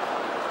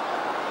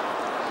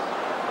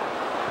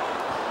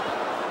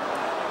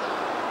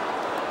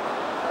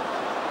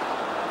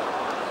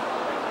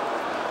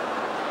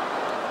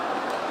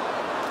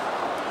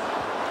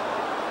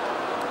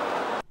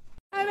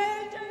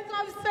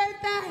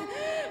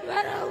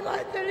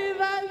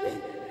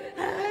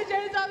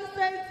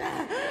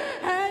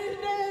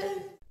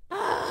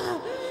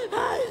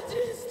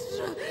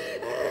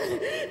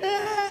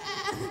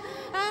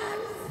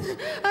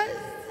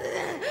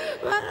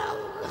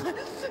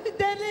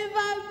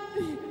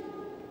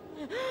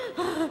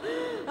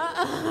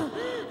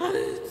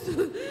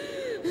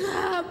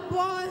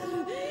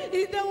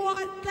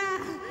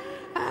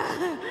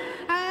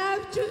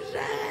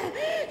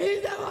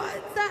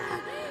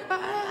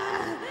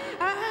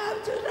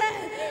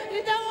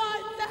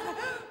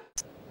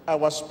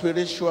 Our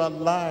spiritual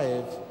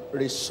life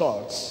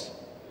results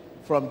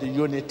from the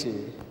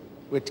unity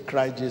with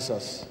Christ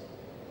Jesus.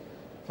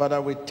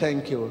 Father, we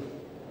thank you.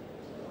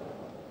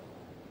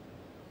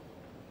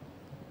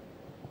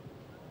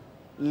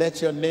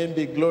 Let your name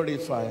be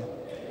glorified.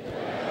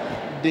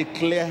 Amen.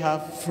 Declare her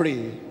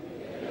free.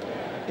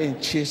 Amen. In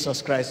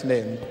Jesus Christ's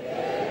name.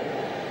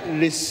 Amen.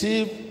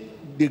 Receive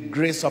the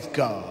grace of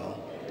God.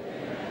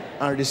 Amen.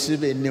 And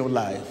receive a new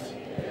life.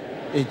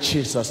 Amen. In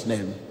Jesus'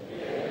 name.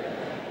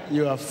 Amen.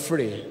 You are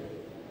free.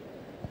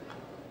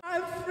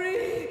 I'm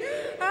free.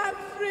 I'm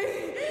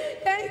free.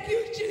 Thank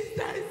you,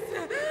 Jesus.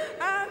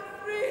 I'm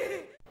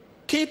free.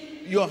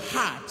 Keep your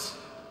heart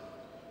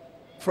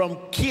from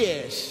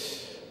cares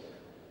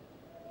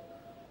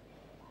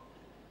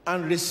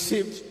and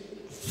receive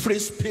free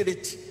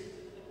spirit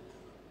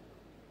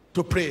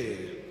to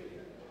pray.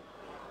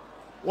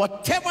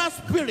 Whatever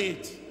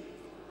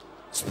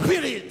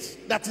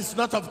spirit that is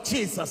not of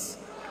Jesus,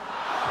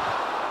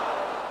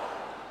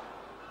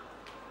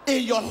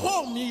 in your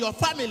home, in your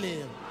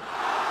family,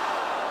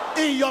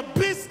 in your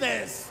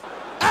business,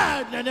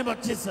 in the name of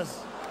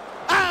Jesus,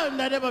 in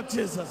the name of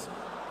Jesus,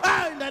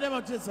 in the name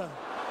of Jesus.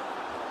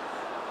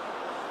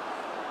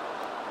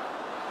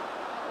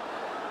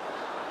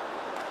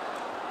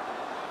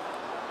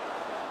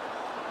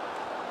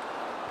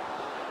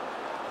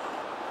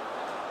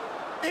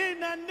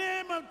 In the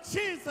name of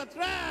Jesus.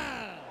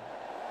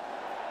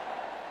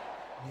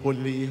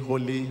 Holy,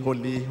 holy,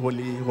 holy,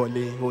 holy,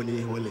 holy,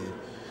 holy, holy.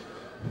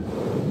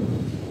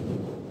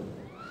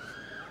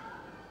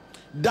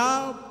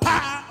 Thou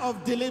power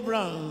of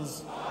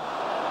deliverance.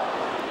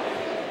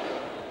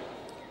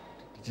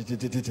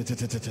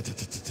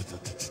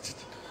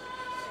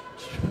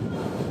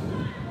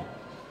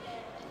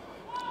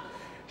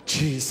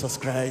 Jesus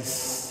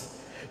Christ,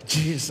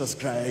 Jesus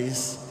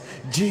Christ,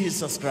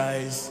 Jesus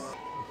Christ.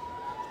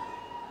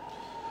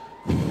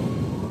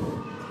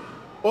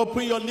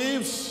 Open your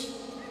lips.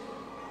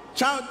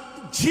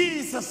 Shout,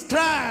 Jesus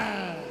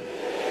Christ.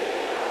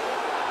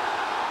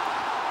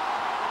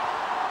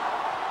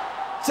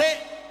 Say,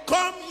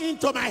 come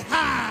into my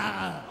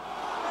heart.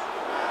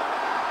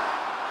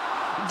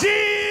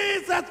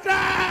 Jesus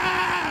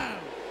Christ.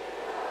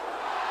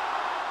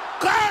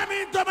 Come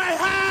into my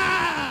heart.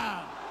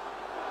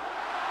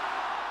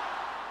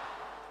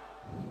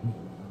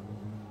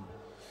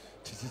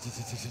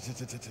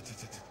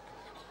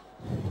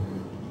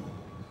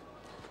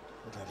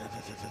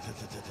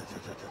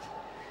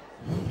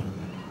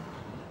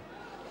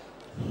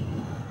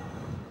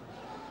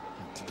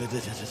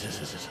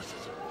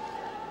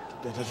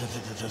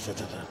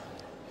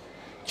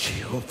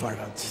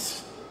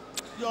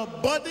 Your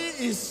body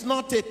is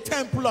not a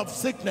temple of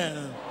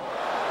sickness.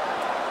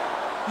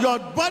 Your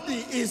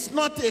body is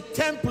not a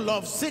temple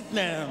of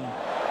sickness.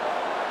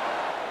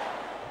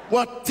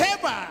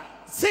 Whatever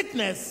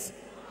sickness,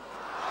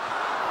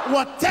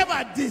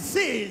 whatever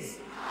disease,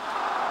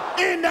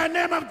 in the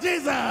name of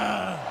Jesus.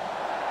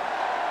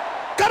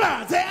 Come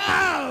on, say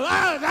ow,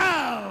 ow,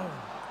 ow.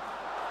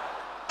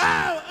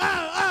 Ow,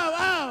 ow, ow,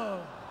 ow.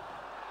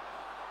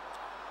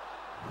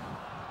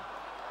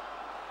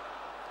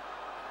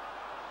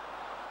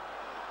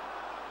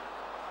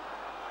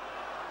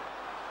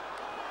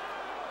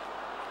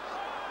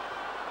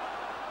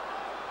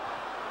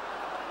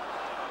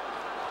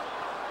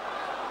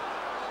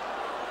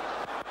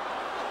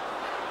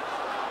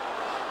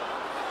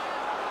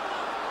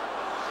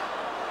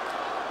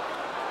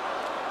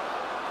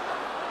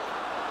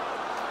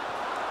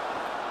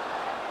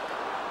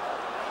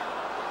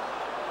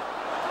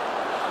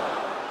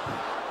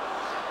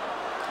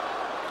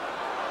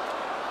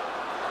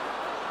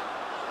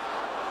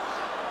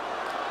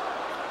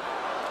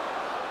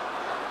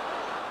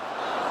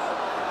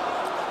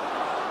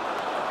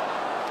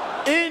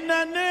 In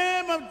the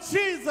name of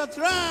Jesus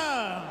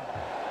Christ.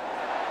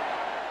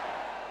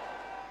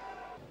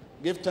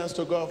 Give thanks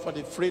to God for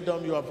the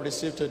freedom you have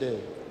received today,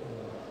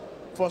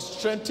 for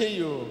strengthening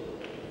you.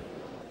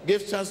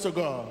 Give thanks to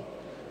God.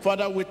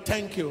 Father, we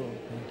thank you.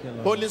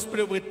 Holy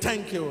Spirit, we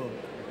thank you.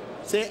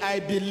 Say, I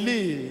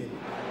believe.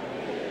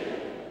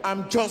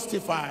 I'm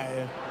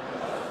justified.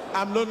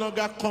 I'm no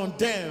longer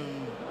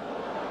condemned.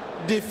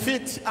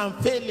 Defeat and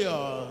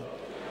failure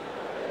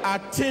are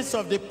things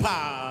of the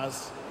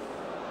past.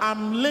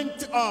 I'm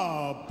linked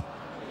up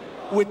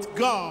with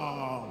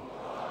God.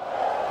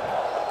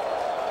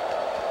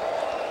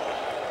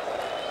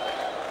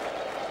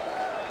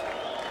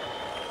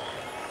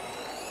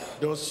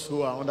 Those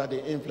who are under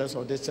the influence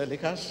of this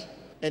telecast,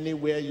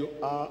 anywhere you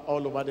are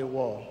all over the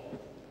world,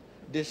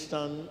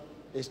 distance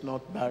is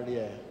not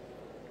barrier.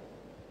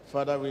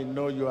 Father, we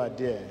know you are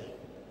there.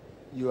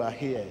 You are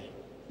here.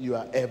 You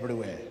are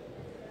everywhere.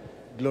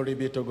 Glory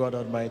be to God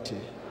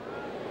Almighty.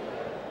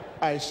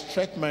 I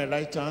stretch my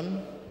right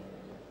hand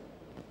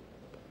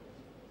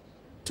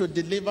to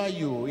deliver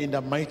you in the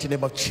mighty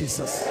name of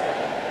Jesus.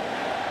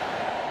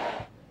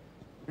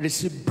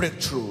 Receive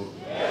breakthrough.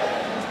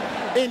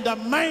 In the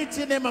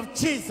mighty name of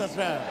Jesus.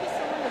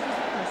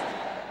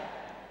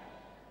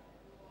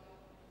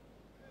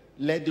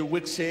 Let the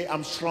weak say,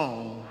 I'm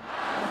strong.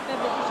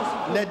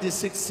 Let the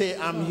sick say,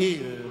 I'm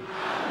healed.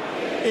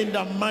 In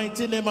the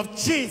mighty name of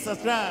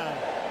Jesus Christ.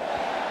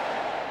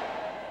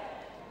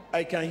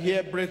 I can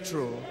hear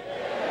breakthrough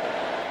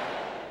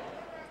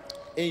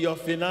in your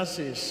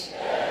finances.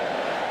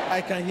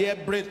 I can hear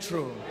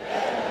breakthrough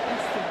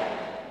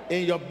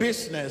in your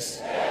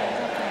business.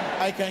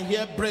 I can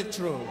hear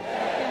breakthrough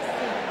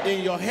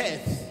in your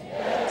health.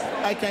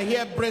 I can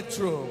hear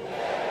breakthrough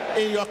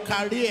in your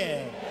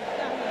career.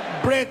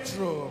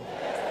 Breakthrough,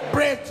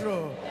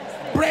 breakthrough,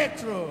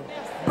 breakthrough,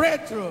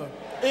 breakthrough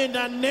in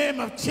the name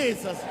of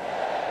Jesus.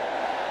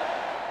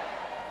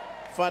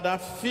 Father,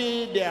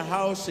 fill their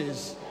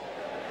houses.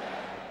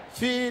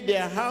 Fill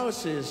their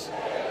houses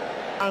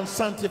and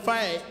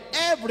sanctify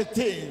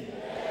everything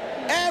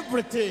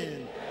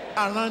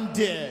around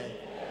there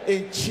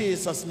in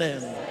Jesus'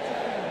 name.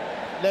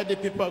 Let the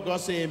people of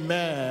God say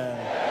amen.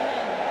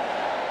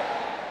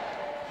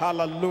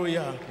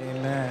 Hallelujah.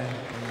 Amen.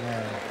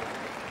 Amen.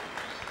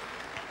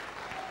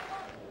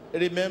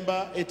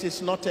 Remember, it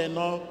is not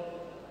enough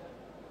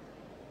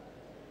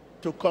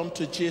to come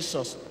to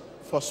Jesus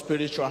for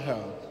spiritual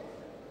health,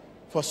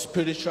 for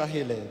spiritual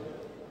healing,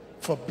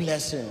 for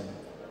blessing.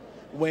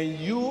 When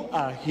you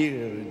are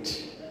healed,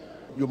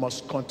 you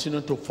must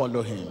continue to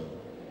follow him,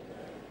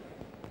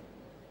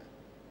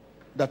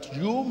 that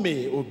you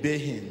may obey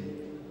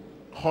him,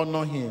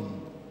 honor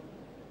him,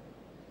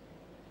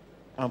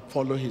 and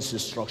follow his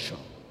instruction.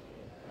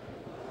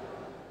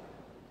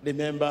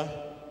 Remember,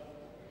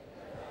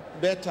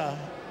 better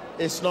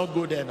is not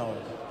good enough.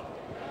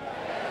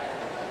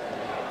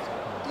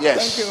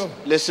 Yes. Thank you.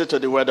 Listen to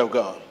the word of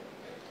God.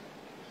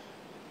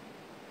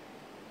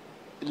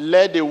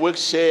 Let the weak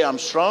say, I'm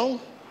strong.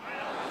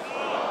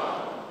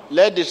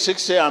 Let the sick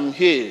say, I'm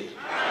healed.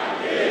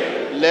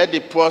 Let the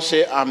poor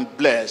say, I'm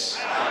blessed.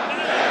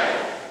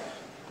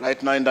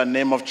 Right now, in the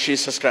name of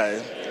Jesus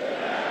Christ.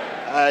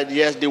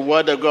 Yes, the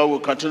word of God will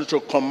continue to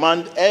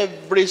command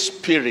every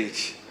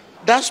spirit.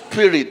 That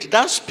spirit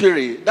that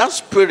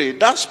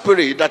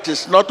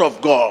is not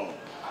of God.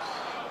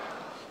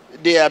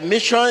 Their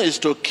mission is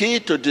to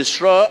kill, to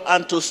destroy,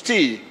 and to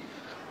steal.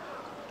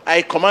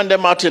 I command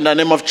them out in the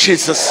name of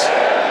Jesus.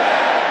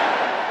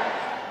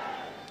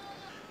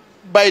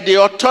 By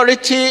the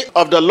authority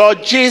of the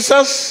Lord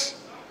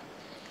Jesus,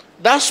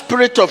 that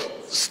spirit of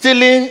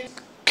stealing,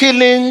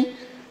 killing,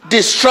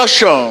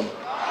 destruction,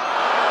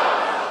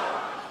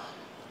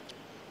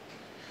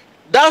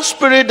 that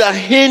spirit that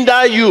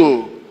hinder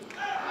you,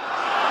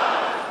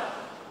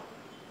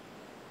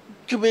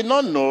 you may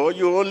not know,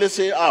 you only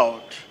say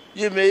out.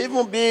 You may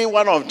even be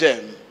one of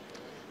them.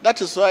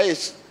 That is why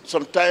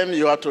sometimes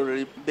you have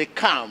to be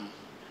calm.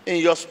 In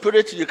your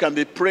spirit, you can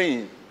be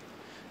praying.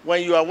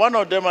 When you are one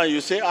of them and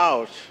you say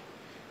out,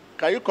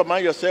 can you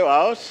command yourself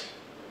out?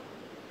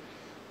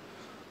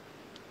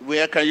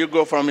 Where can you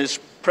go from his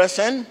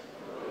presence?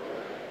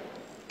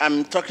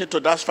 I'm talking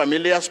to that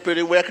familiar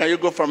spirit. Where can you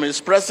go from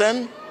his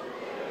presence?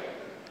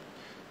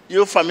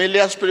 You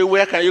familiar spirit,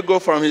 where can you go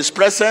from his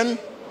presence?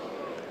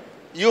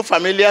 You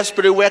familiar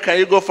spirit, where can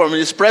you go from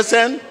his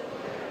presence?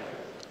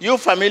 You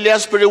familiar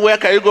spirit, where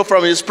can you go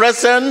from his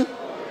presence?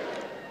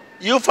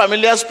 You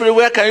familiar spirit,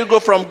 where can you go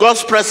from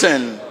God's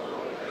presence?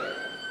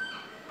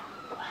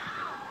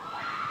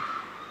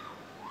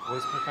 Vos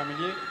esprits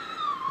familiers,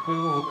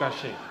 pouvez-vous vous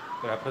cacher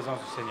de la présence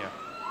du Seigneur?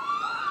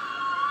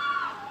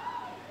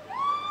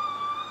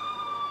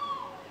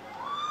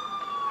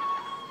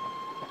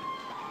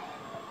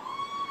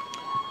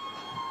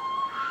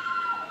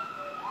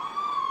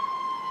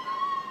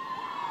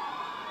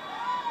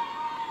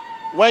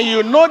 When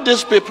you know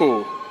these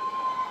people,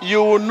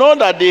 you will know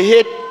that they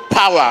hate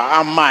power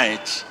and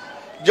might.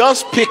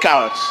 Just speak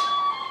out.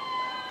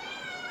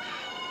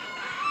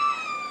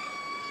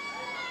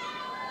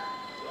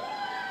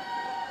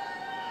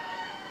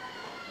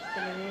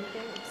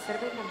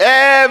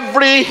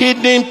 Every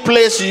hidden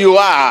place you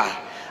are,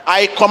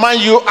 I command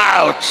you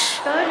out.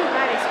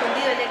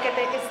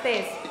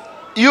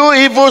 You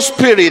evil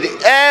spirit,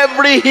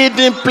 every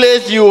hidden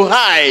place you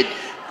hide,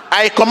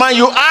 I command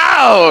you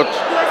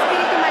out.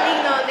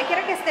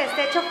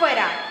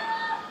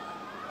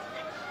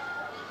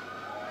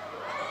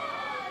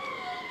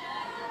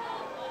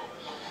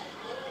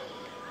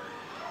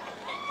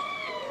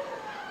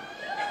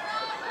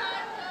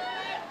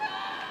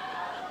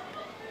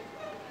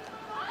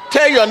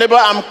 Tell your neighbor,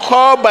 I'm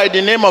called by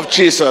the name of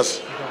Jesus.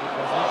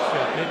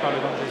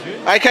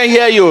 I can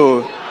hear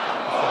you.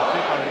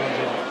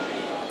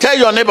 Tell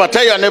your neighbor,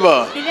 tell your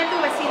neighbor.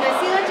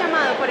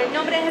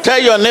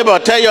 Tell your neighbor,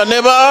 tell your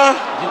neighbor.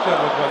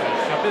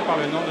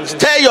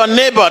 Tell your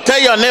neighbor,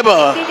 tell your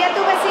neighbor.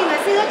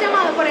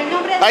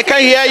 I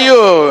can hear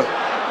you.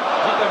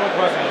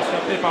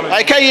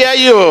 I can hear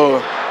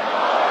you.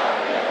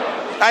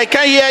 I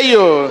can hear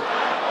you.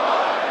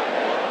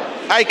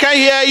 I can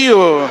hear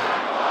you.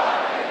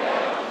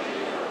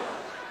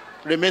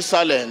 Remain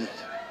silent.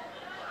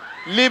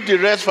 Leave the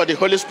rest for the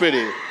Holy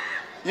Spirit.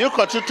 You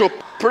continue to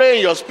pray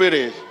in your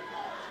spirit.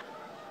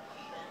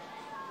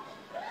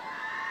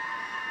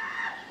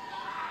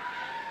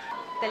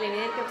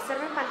 Televidente,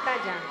 observa en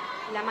pantalla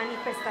la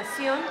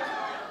manifestación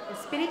de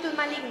espíritus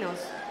malignos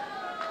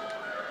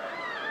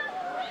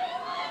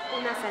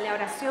Una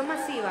celebración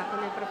masiva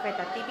con el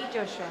profeta T.B.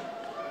 Joshua.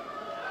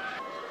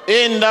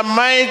 In the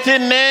mighty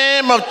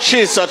name of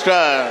Jesus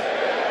Christ.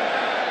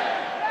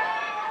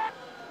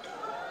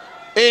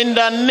 In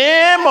the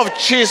name of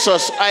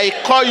Jesus, I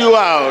call you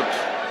out.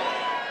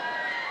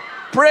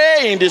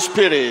 Pray in the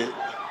Spirit.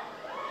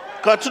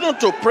 Continue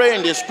to pray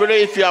in the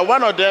Spirit. If you are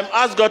one of them,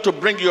 ask God to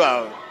bring you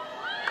out.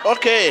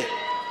 Okay.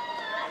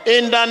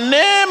 In the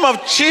name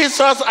of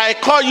Jesus, I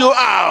call you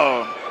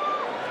out.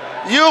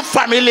 You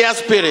familiar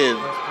spirit.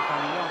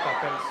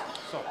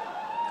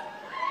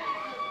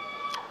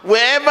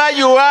 Wherever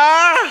you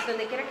are,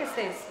 Donde quiera que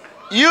estés.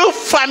 you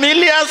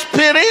familiar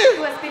spirit,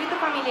 Tu espíritu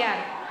familiar.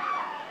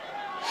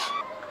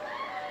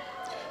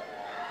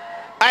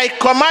 I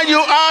command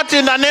you out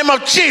in the name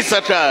of Jesus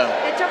Christ.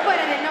 Te echo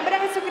fuera en el nombre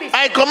de Jesucristo.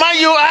 I command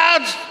you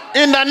out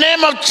in the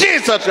name of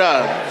Jesus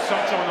Christ.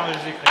 Sortez au nom de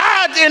Jésus-Christ.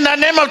 Out in the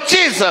name of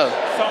Jesus.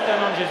 Sortez au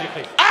nom de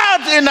Jésus-Christ.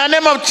 Out in the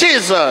name of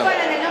Jesus.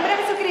 Fuera en el nombre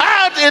de Jesucristo.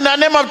 Out in the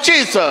name of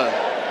Jesus.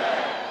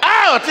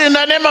 Out in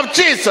the name of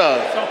Jesus.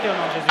 Sortez au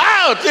nom de Jésus-Christ.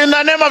 Out in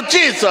the name of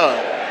Jesus.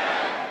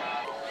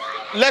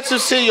 Let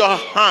us see your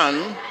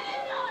hand.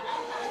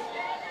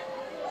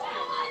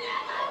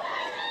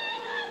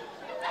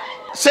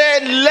 Say,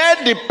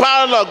 let the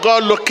power of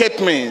God locate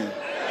me.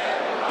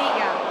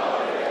 Diga,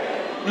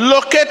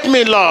 Locate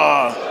me,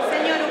 Lord.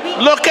 Señor,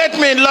 ubícame. Locate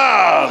me,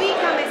 Lord.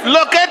 Ubícame, Señor.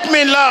 Locate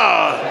me,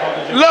 Lord.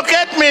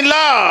 Locate me,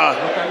 Lord.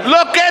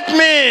 Locate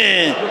me.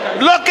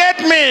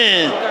 Locate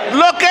me.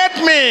 Locate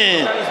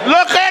me.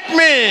 Locate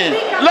me.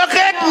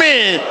 Locate me.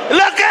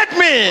 Locate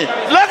me.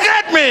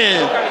 Locate me.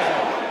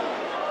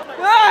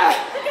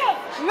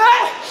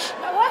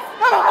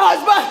 My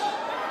husband.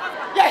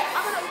 Yes.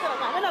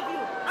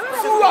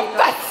 Full of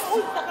fat.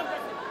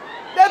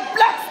 The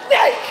black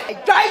snake. I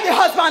drive the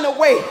husband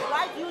away.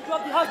 Why do you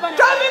drop the husband?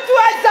 Drive him to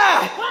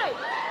exile. Why?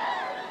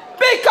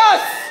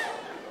 Because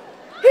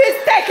he's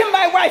taking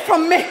my wife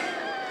from me.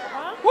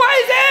 Who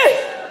is he?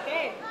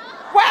 Okay.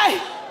 Why?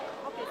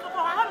 Okay, so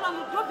for how long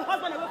you drove the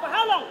husband away? For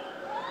how long?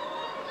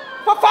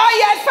 For 4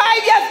 years,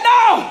 5 years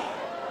now.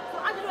 So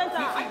how did you enter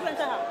her? How did you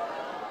enter her?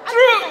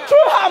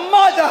 Through her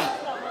mother.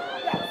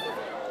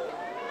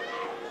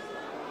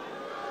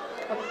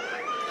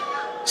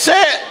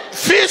 Say,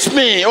 feast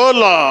me, oh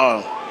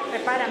Lord.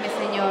 Prepárame,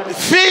 Señor.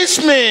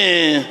 Feast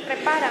me.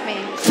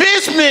 Prepárame.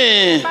 Feast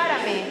me.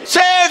 Prepárame.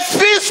 Say,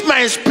 feast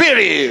my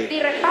spirit. Y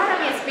repara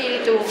mi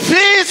espíritu.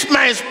 Feast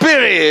my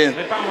spirit.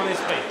 Prépare mon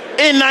esprit.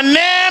 In the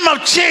name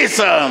of Jesus.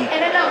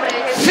 En el nombre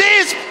de Jesús.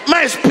 Feast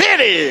my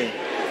spirit.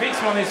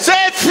 Fixe mon esprit.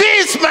 Say,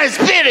 feast my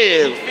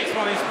spirit. Fixe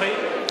mon esprit.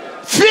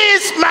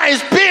 Feast my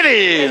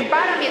spirit.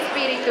 Prepara mi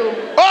espíritu.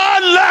 Oh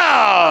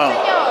Lord.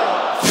 Señor,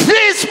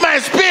 Feast my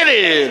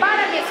spirit.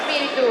 para mi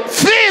espíritu.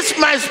 Feast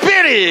my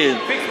spirit.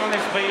 Fixe mon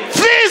esprit.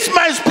 Feast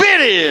my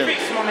spirit.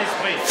 Fixe mon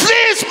esprit.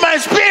 Feast my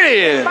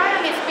spirit.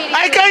 Para mi espíritu.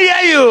 I can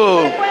hear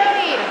you. ¿Me puedo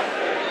oír?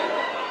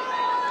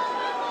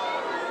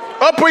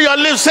 Open your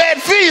lips. Say,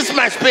 feast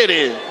my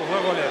spirit.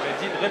 Ouvrez vos lèvres et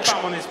dites,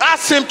 répare mon esprit.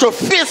 Ask him to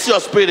feast your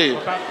spirit.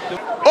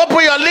 Répare-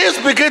 Open your lips.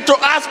 Begin to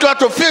ask God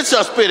to feast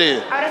your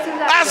spirit. Ahora sí,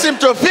 Ask him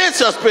to feast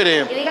your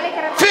spirit. Y dígale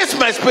que repara. Feast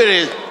my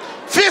spirit.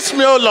 Feast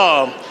me, O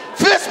Lord.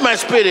 Feast my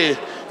spirit.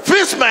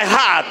 Feast my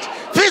heart.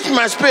 Feast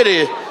my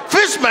spirit.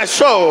 Feast my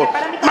soul.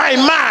 My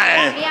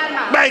mind.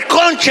 My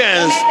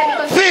conscience.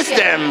 Feast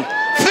them.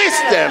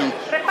 Feast them.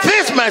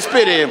 Feast my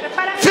spirit.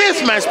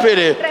 Feast my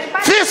spirit.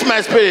 Feast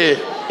my spirit.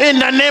 In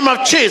the name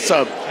of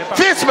Jesus.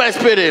 Feast my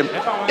spirit.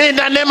 In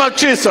the name of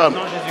Jesus.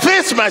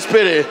 Feast my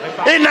spirit.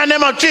 In the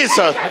name of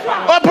Jesus.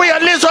 Open your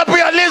lips. Open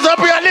your lips.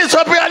 Open your lips.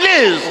 Open your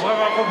lips. Ouvrez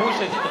votre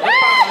bouche et dites,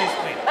 répare mon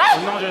esprit. Au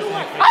nom de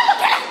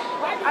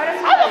Jésus-Christ.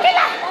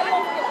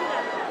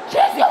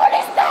 She's your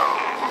listener.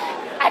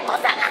 I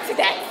caused an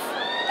accident.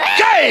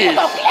 Okay.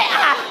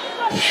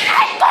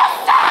 I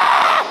caused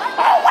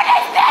on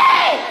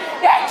Wednesday.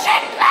 The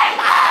chick came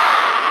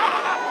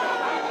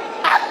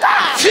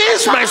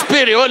Feast my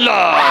spirit, oh Lord.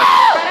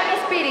 Para mi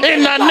espíritu.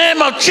 In the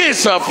name of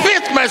Jesus.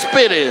 Feast my En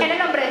spirit. el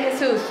nombre de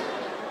Jesús.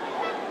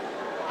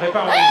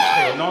 Répare mon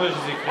esprit. Au nom de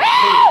Jésus-Christ.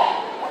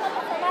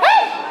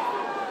 Priez.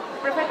 El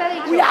profeta ha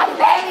dicho, "Usted Dios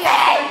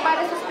que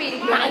prepare su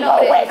espíritu en el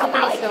nombre de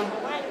Jesucristo."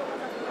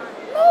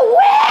 No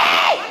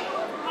way!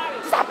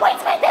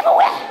 Disappointment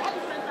everywhere.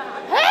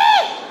 Hey!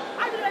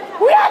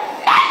 We are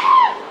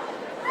not.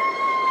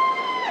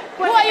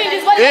 Who are you in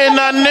this voice? In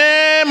the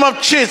name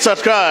of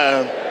Jesus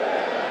Christ.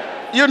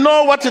 You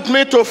know what it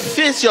means to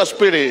feast your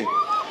spirit.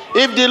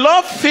 If the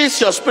Lord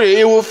feeds your spirit,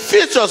 He will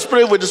feed your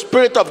spirit with the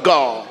Spirit of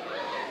God.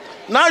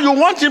 Now you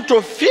want Him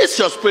to feast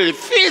your spirit.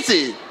 Feast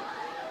it.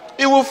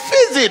 He will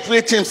feed it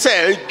with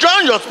Himself.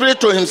 Join your spirit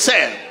to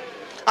Himself.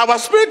 Our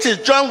spirit is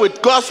joined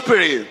with God's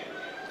spirit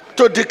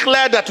to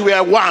declare that we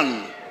are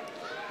one.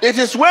 It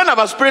is when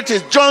our spirit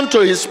is joined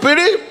to His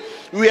spirit,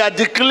 we are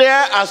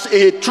declared as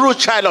a true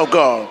child of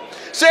God.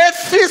 Say,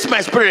 feast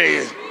my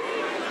spirit.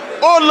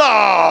 Oh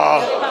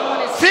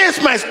Lord,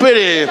 feast my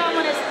spirit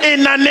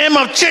in the name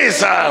of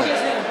Jesus.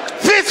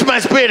 Feast my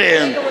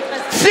spirit.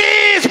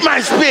 Feast my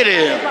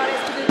spirit.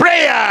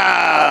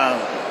 Prayer.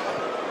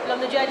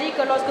 de Dieu a dit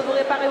que lorsque vous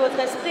réparez votre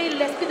esprit,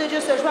 l'Esprit de Dieu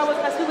se joint à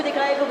votre esprit, vous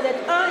déclarez que vous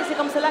êtes un, et c'est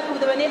comme cela que vous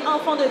devenez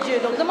enfant de Dieu.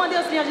 Donc demandez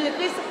au Seigneur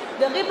Jésus-Christ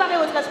de réparer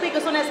votre esprit, que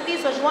son esprit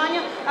se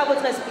joigne à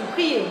votre esprit.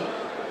 Priez.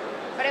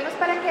 Oremos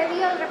para que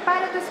Dios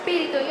repare tu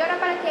espíritu y ora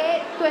para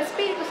que tu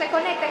espíritu se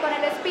conecte con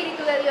el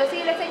espíritu de Dios. Y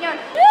dile, Señor,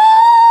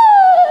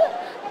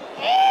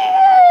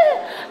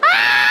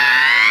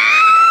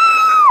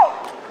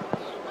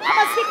 I'm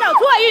gonna speak out.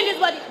 Who are you in this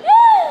body?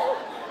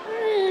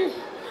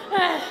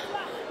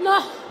 No.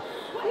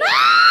 No!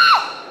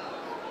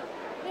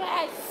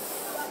 Yes.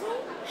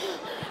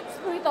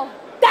 Spirit of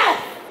death.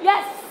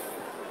 Yes.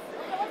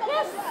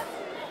 Yes.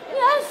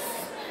 Yes.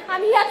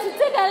 I'm here to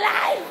take a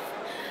life.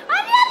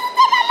 I'm here to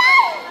take a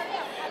life.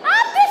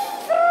 I'm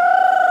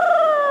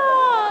destroyed.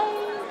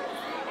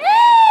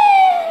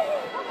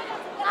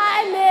 I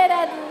made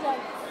it.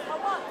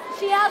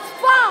 She has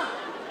found.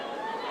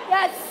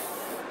 Yes.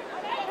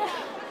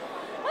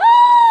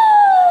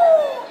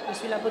 Je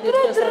suis là pour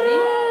détruire sa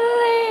vie.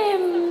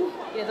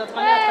 Il est en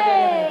train de à travers les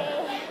rêves.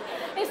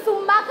 It's to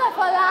mark her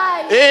for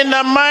life. In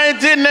the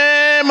mighty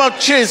name of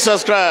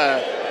Jesus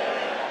Christ,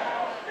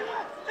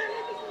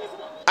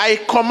 I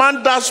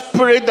command that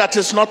spirit that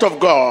is not of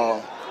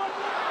God.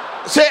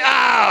 Say,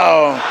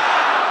 ow.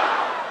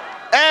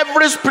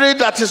 Every spirit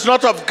that is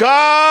not of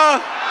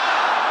God,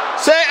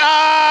 say,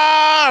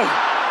 ow.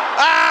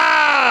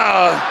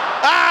 Ow.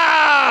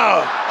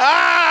 Ow.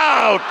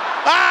 Out.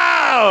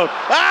 Out.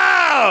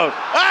 Out.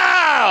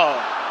 Out.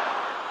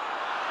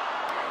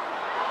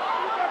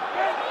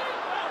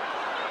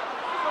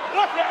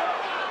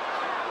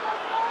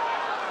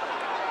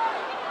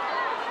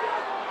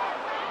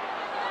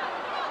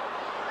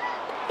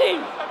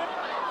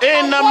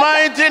 In the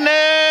mighty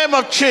name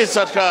of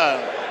Jesus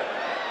Christ.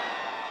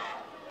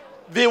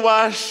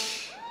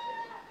 Viewers,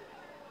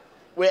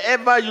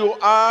 wherever you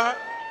are,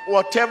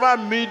 whatever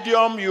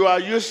medium you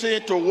are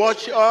using to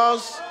watch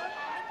us,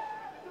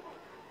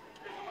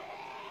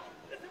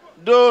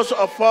 those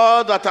of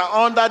us that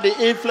are under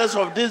the influence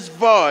of this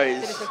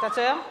voice,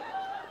 Téléspectateurs,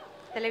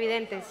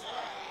 Televidentes,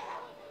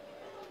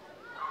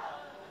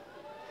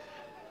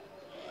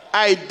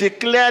 I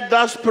declare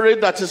that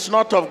spirit that is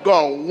not of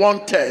God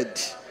wanted.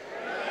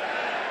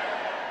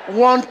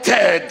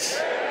 Wanted.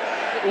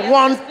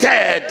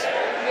 Wanted.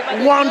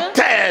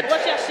 Wanted.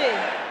 recherchez.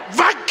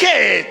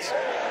 Vacate.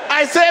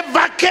 I say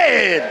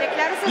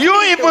vacate. You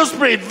evil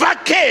spirit,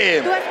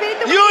 vacate.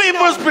 You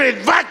evil spirit,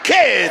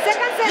 vacate.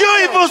 You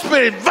evil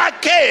spirit,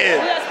 vacate.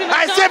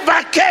 I say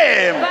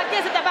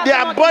vacate.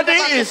 Their body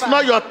is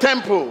not your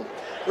temple.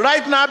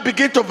 Right now,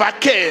 begin to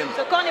vacate.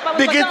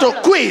 Begin to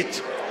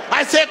quit.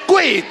 I say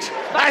quit.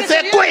 I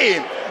say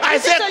quit. I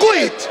say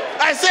quit.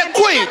 I say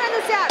quit.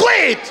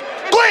 Quit.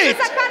 Quit.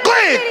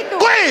 Quit.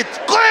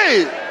 Quit.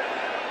 Quit.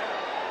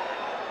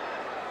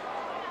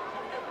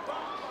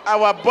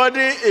 Our body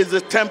is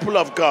the temple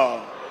of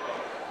God.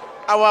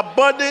 Our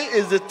body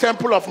is the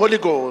temple of Holy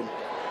Ghost.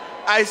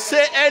 I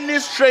say any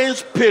strange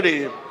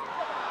spirit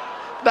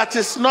that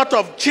is not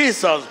of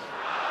Jesus,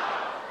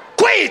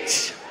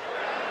 quit.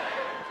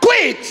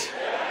 Quit.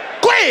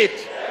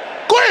 Quit.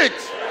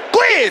 Quit.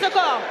 Quit.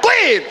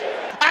 Quit.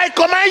 I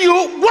command you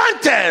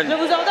wanted.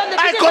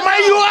 I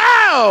command you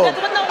out.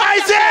 I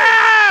say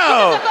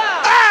out.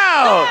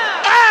 Out.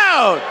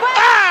 Out.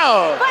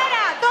 Out.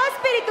 fuera, todo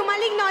espíritu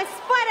maligno es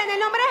fuera en el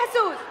nombre de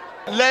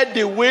Jesús. Let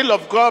the will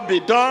of God be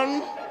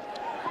done.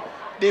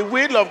 The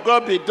will of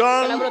God be Que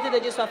la done. volonté de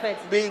Dieu soit faite.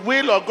 The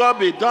will of God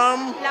be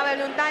done. La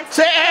voluntad,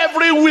 Say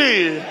every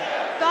will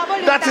toda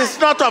voluntad that is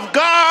not of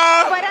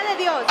God. fuera de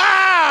Dios.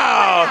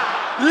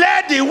 Ah,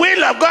 let the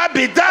will of God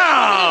be Que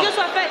done. Dieu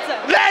soit faite.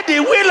 Let the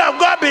will of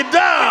God be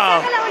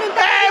done.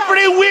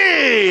 Every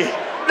will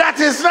that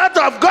is not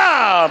of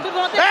God.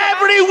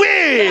 Every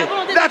will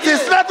that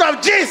is not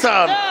of Jesus.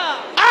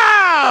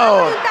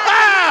 Ow!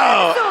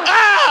 Ow!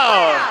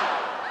 Ow!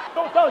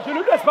 Non, non, je ne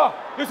le laisse pas.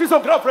 Je suis son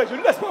grand frère, je ne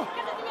le laisse pas.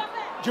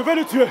 Je vais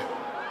le tuer.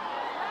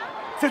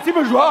 Ceci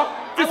me joie.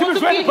 Ceci me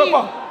joie, il ne peut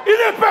pas. Il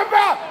ne peut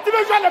pas. Tu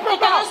me joie, il ne peut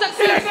pas.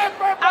 Il ne peut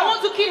pas. I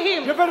want to kill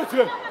him. Je vais le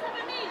tuer.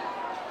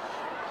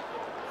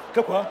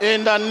 Que quoi?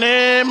 In the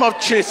name of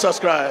Jesus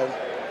Christ.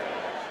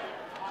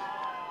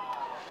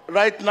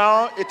 Right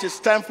now, it is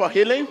time for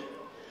healing.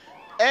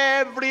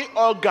 Every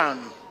organ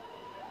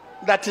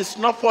that is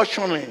not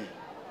functioning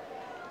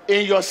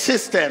in your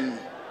system,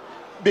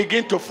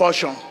 begin to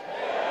function.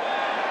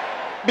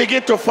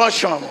 Begin to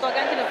function. Cet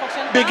organe qui ne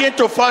fonctionne pas. Begin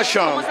to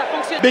function. Commence à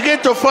fonctionner.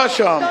 Begin to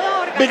function.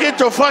 Begin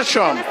to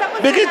function.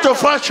 Begin to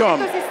function.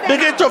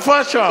 Begin to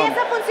function.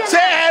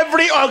 Say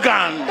every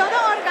organ. Todo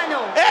órgano,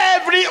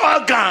 Every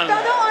organ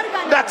todo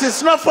órgano that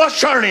is not que no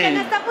functioning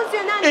está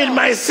funcionando in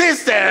my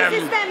system,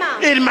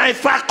 in my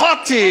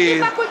faculty,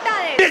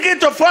 facultades, begin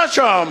to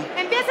function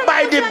empiezan a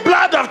by the funcionar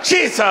blood of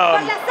Jesus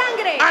por la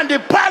sangre. and the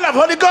power of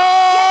Holy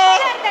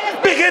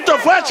Ghost. Begin to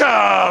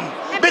function.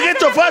 Begin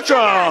to function.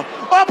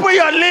 Open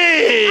your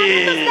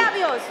Abren tus lips.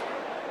 labios.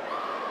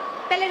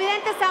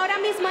 Televidentes, ahora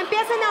mismo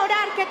empiecen a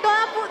orar que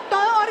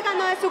todo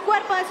órgano de su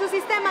cuerpo, de su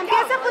sistema,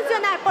 empiece a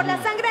funcionar por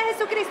la sangre de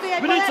Jesucristo y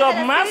el poder Spirit del of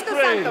Espíritu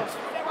masquerade. Santo.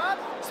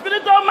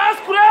 Spirit of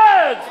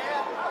masquerade.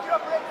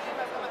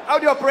 How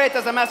do you operate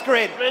as a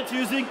masquerade? Operate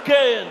using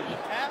Cain.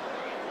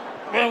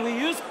 When we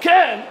use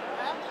Cain,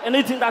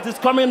 anything that is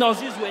coming us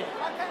this way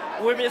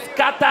will be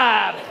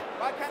scattered.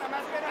 What kind of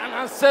masquerade? An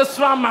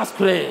ancestral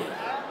masquerade.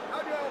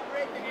 How do you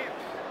operate in here?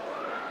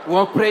 We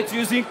operate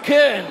using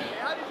Cain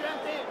How did you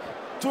enter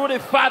it? to the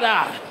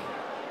Father.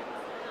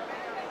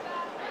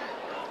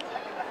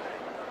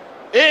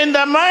 In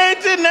the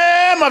mighty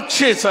name of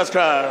Jesus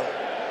Christ.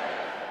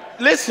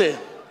 Listen.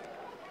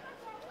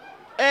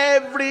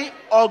 Every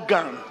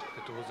organ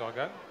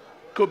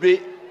could be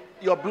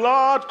your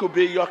blood, could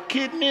be your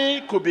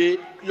kidney, could be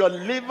your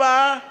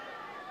liver.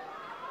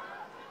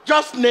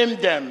 Just name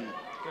them.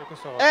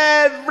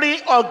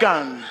 Every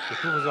organ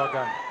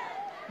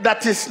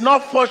that is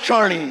not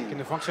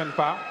functioning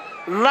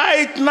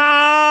right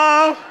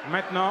now,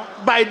 maintenant,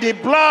 by the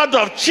blood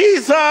of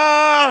Jesus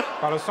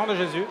par le sang de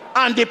Jésus,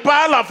 and the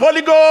power of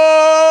Holy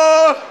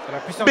Ghost, la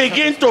puissance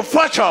begin to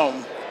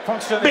function.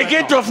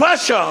 Begin to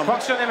function.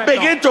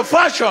 Begin to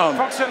function.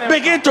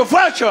 Begin to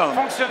function.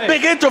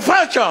 Begin to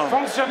function.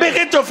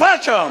 Begin to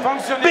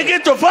function.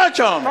 Begin to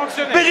function.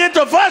 Begin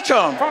to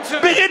function.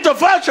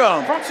 Begin to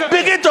function.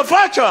 Begin to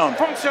function.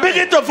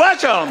 Begin to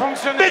function.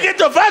 Begin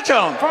to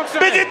function.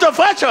 Begin to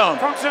function.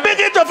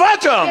 Begin to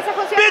function.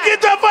 Begin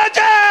to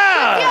function.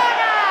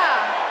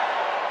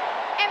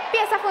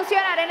 Empieza a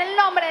funcionar en el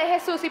nombre de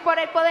Jesús y por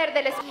el poder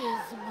del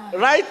Espíritu.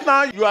 Right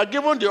now, you are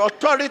given the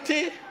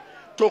authority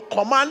to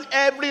command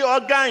every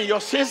organ in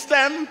your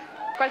system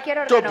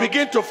to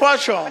begin to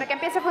function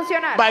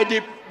by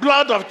the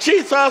blood of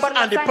Jesus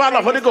and the power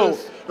of Holy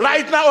Ghost.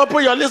 Right now,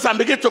 open your lips and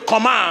begin to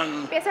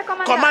command.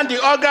 Command the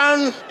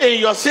organ in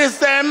your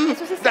system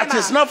that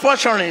is not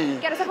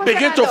functioning.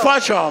 Begin to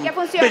function.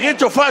 Begin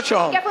to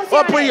function.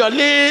 Open your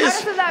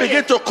lips.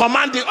 Begin to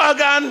command the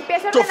organ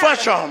to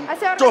function.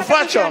 To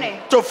function.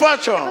 To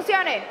function.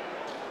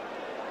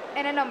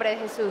 En el nombre de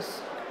Jesús.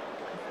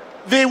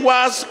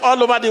 Viewers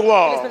all over the Les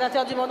world,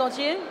 spectateurs du monde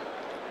entier,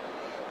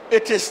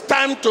 it is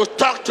time to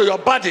talk to your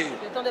body.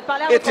 il est temps de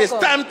parler à It votre is corps,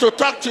 time to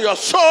talk to your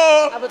soul.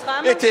 à votre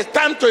âme, It is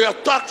time to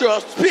talk to your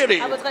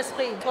spirit. à votre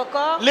esprit, votre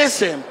corps,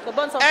 Listen, votre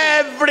bonne santé,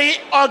 every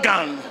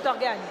organ tout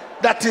organe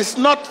that is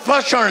not ne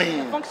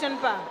functioning fonctionne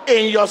pas.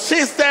 in your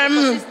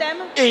system,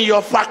 in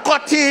your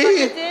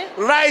faculty,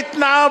 right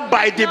now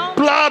by the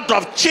blood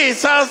of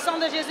Jesus Le sang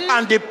de Jésus,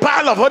 and the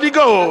power of Holy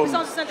Ghost.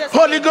 puissance du Saint-Esprit.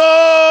 Holy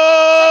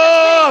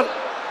Ghost,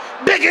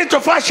 begin to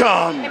function.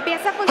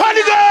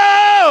 Holy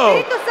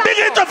Ghost,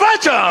 begin to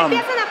function.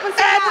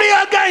 Every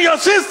organ in your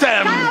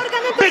system,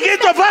 begin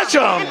to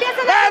function.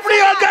 Every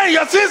organ in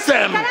your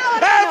system,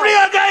 every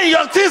organ in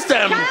your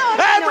system,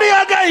 every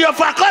organ in your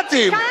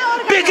faculty,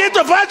 begin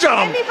to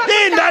function.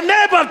 In the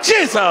name of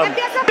Jesus,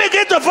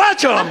 begin to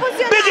function.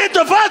 Begin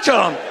to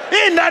function.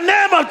 In the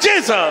name of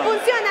Jesus.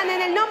 Funcionan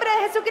en el nombre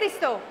de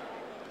Jesucristo.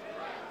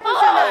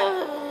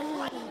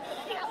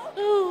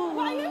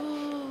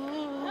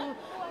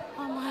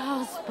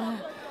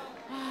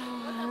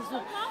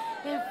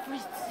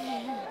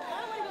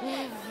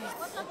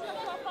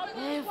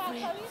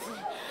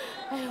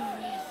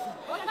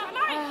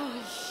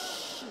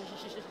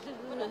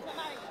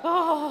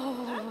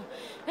 Oh,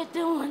 I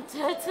don't want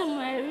her to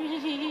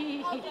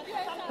marry.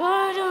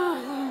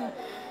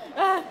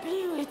 I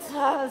be with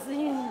us.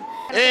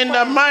 In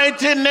the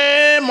mighty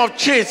name of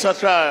Jesus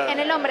Christ. En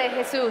el nombre de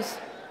Jesús.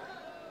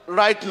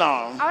 Right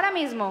now, Ahora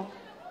mismo,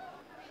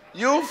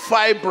 you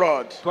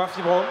fibroid. toi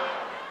fibro,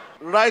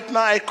 Right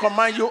now, I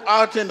command you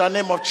out in the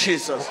name of je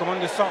Jesus.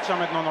 commande de sortir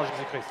maintenant dans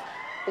Jésus-Christ.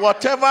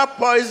 Whatever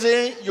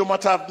poison you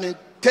must have been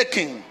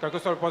taking, Quel que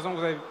soit le poison que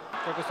vous avez,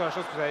 quelle que soit la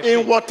chose que vous avez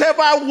in pris,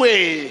 whatever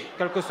way,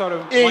 quel que soit le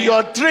in moyen,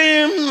 your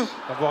dream,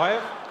 dans vos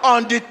rêves,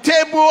 on the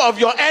table of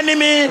your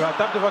enemy, sur la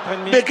table de votre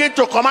ennemi, begin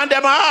to command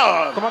them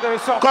out. commandez-les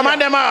de sortir.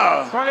 Command them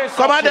out. Commandez-les de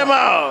Command them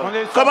sortir. out.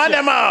 Commandez-les de Command sortir.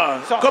 them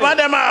out. Sortez. Command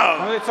them out.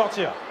 Commandez-les de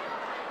sortir.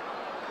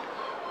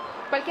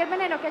 cualquier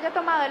veneno que haya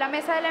tomado de la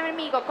mesa del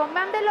enemigo,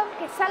 comándelo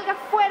que salga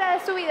fuera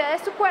de su vida, de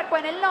su cuerpo,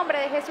 en el nombre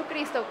de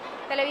Jesucristo.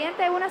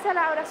 Televidente, únase a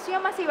la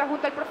oración masiva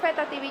junto al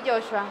profeta TV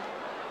Joshua.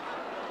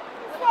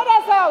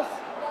 Father's house.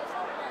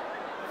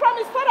 From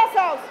his father's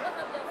house.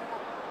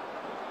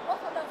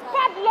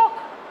 Bad luck.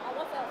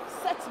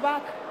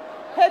 Setback.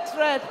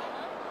 Hatred.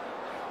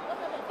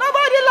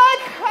 Nobody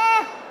like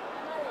her.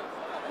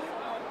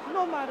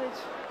 No marriage.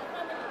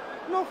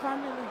 No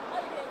family.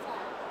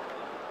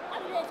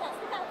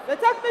 They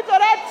take me to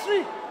that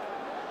tree.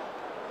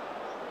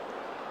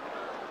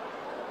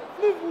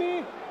 Leave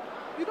me.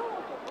 You don't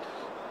want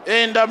to.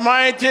 In the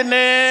mighty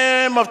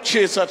name of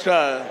Jesus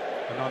Christ.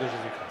 Au nom de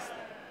Jésus-Christ.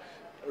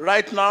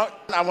 Right now,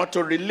 I want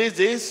to release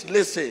this.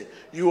 Listen,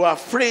 you are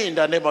free in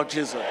the name of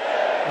Jesus.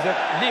 Vous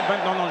êtes libre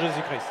maintenant dans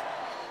Jésus-Christ.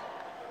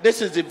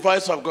 This is the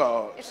voice of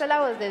God. Esta es la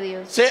voz de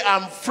Dios. Say,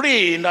 I'm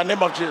free in the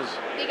name of Jesus.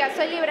 Diga,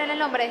 soy libre en el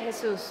nombre de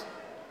Jesús.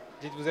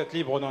 Dites vous êtes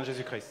libre au nom de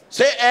Jésus-Christ.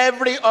 Say,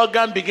 every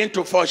organ begin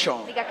to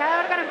function. Diga,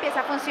 cada órgano empieza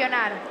a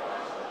funcionar.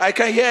 I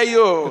can hear Que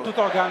you. tout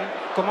organe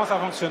commence à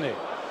fonctionner.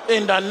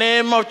 In the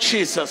name of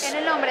Jesus. En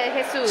el nombre de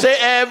Jesús. Say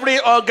every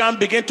organ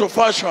begin to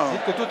function.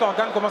 Dites que tout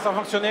organe commence à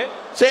fonctionner.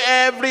 Say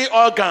every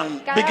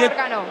organ Cada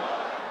órgano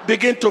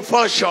begin to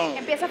function.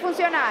 empieza a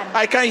funcionar.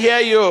 I can hear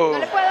No you.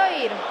 le puedo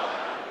oír.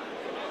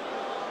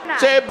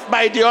 Say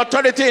by the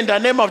authority in the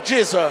name of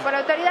Jesus. Por la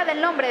autoridad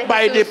del nombre de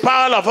By the Jesús.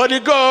 power of Holy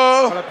Par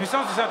Ghost. la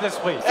puissance du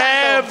Saint-Esprit.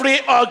 Every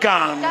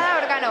organ Cada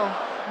órgano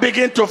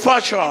begin to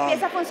function.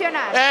 empieza a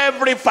funcionar.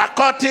 Every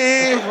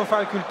faculty Toutes vos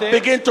facultés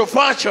begin to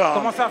function.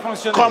 commencent à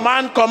fonctionner.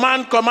 Command,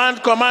 command,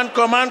 command, command,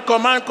 command,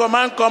 command,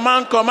 command,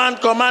 command, command,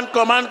 command,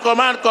 command,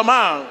 command,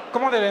 command.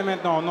 Commandez-les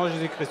maintenant au nom de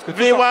Jésus-Christ. Que tout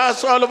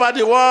Viewers all over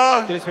the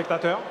world,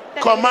 téléspectateurs,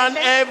 command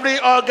every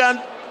organ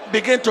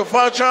begin to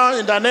function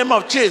in the name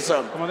of Jesus.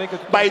 commandez que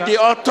tout By organe,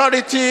 the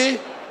authority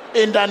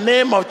in the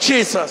name of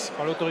Jesus.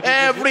 par l'autorité de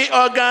Every Jésus,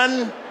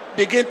 organ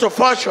begin to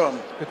function.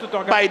 que tout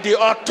organe, By the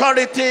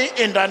authority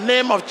in the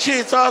name of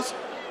Jesus,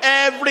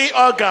 every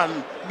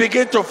organ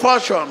begin to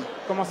function.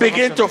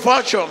 Begin to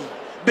function.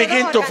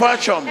 Begin to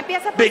function.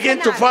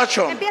 Begin to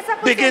function.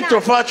 Begin to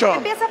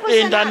function.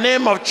 In the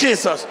name of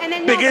Jesus.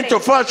 Begin to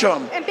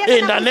function.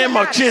 In the name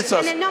of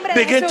Jesus.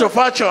 Begin to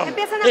function.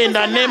 In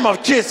the name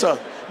of Jesus.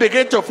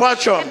 Begin to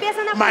function.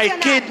 My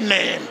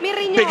kidney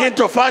begin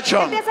to function.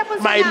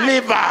 My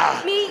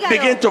liver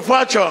begin to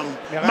function.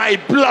 My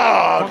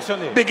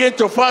blood begin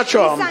to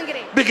function.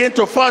 Begin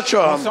to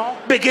function.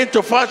 Begin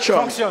to function.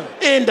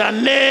 In the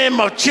name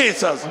of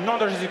Jesus. au nom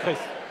de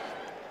Jésus-Christ.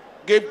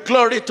 Give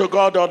glory to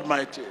God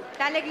Almighty.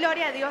 Dale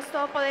gloria a Dios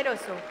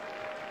Todopoderoso.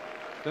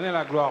 Donnez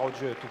la gloire au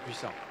Dieu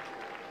Tout-Puissant.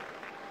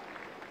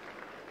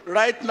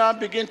 Right now,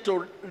 begin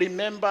to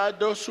remember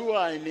those who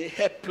are in a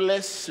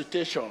helpless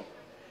situation,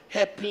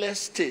 helpless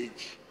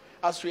stage.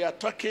 As we are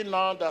talking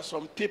now, there are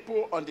some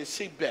people on the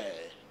sick bed.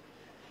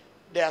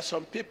 There are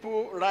some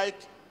people right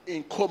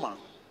in coma.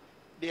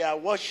 They are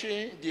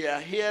watching, they are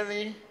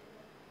hearing.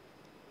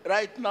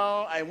 Right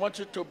now, I want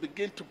you to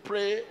begin to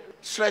pray.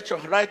 Stretch your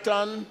right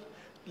hand.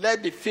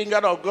 Let the finger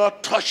of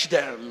God touch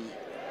them.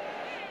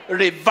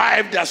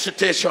 Revive their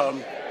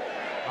situation.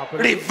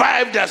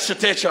 Revive their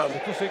situation.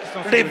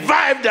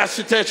 Revive their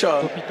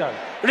situation.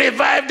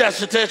 Revive their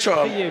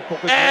situation.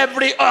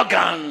 Every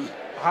organ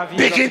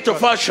begin to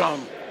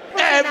function.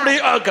 Every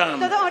organ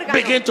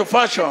begin to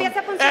function.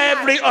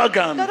 Every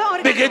organ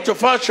begin to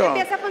function.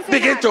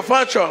 Begin to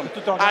function.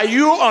 Are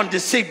you on the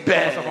sick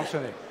bed?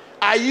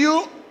 Are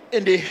you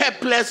in the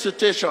helpless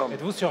situation?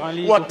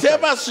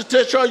 Whatever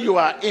situation you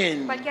are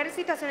in, Cualquier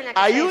situación en la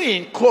que are you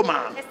estés. in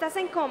coma? Estás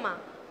en coma.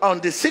 On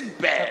the sick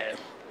bed?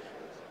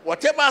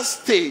 Whatever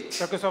state,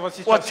 Quelle que soit votre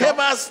situation,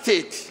 whatever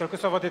state quel que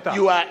soit votre état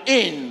you are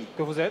in,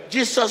 que vous êtes,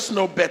 Jesus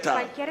knows better.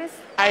 Cualquier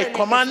estado I en el que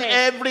command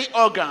estés. every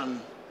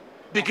organ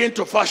begin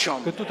to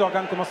function que tout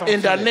organe commence à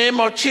in the fonctionner. name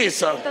of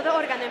Jesus. Todo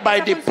órgano empieza By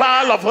a the funcionar.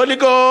 power of Holy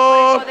Por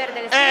Ghost, el poder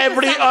del Espíritu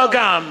every Santo,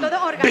 organ todo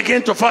órgano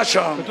begin to Que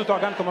function. tout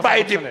organe commence à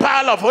By the fonctionner.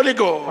 power of Holy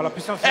Par la Ghost,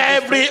 puissance du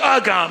every Saint-Esprit,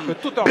 organ que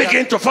tout organe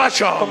begin to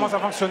function. commence à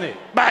fonctionner.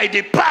 By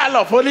the power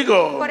of Holy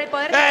Ghost, Por el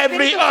poder del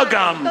every Espíritu Santo,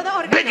 organ todo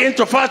órgano begin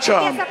to function.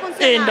 empieza a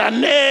funcionar. In the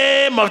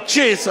name of En el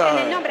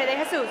Jesus, nombre de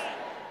Jesús.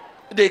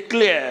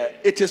 declare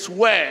it is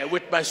well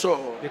with my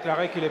soul.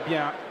 Déclarez qu'il est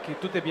bien, que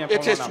tout est bien pour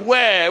It mon is âme.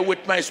 well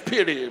with my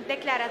spirit.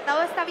 Declara,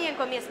 todo está bien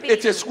con mi It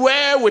espíritu. is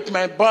well with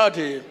my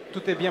body.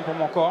 Tout est bien pour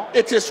mon corps.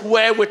 It is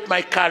well with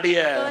my Todo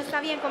career. está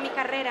bien con mi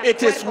carrera.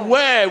 It is cuerpo.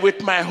 well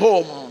with my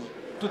home.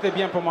 Tout est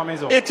bien pour ma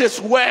maison. It is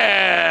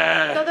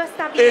well. Todo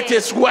está bien. It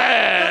is Todo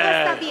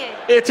well. está bien.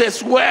 It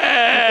is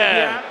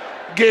well.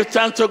 Give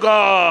thanks to Rendez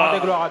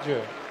God. gloire à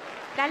Dieu.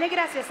 Dale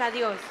gracias a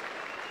Dios.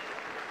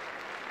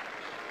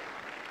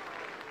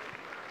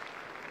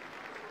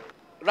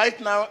 Right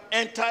now,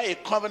 enter a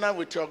covenant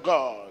with your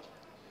God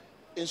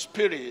in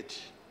spirit.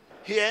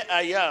 Here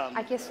I am.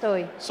 Aquí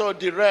estoy. So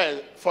the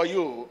rest for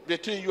you,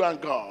 between you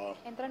and God.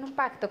 Entra en un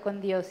pacto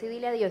con Dios y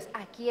dile a Dios,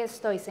 aquí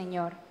estoy,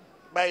 Señor.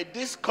 By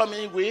this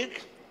coming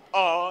week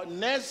or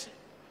next,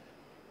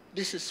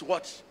 this is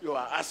what you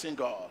are asking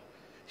God.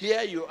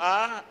 Here you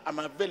are, I'm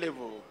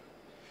available.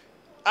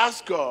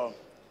 Ask God.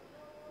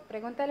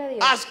 Pregúntale a Dios.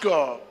 Ask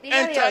God. Dile a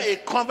Enter Dios. a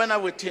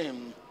covenant with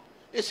Him.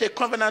 It's a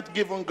covenant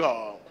given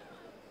God.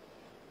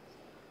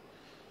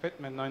 Faites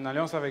maintenant une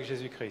alliance avec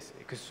Jésus-Christ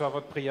et que ce soit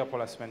votre prière pour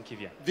la semaine qui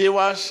vient.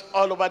 Viewers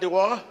all over the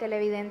world,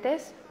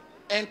 Televidentes,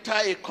 enter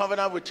a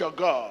covenant with your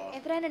God.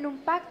 entren en un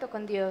pacto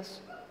con Dios.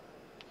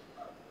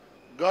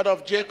 God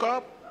of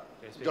Jacob,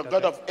 the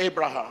God of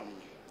Abraham.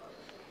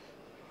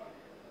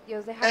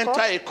 Dios de Jacob,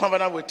 Enter a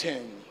covenant with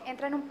Him.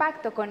 entra en un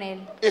pacto con Él.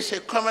 It's a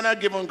covenant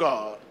given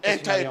God.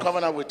 Enter a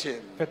covenant with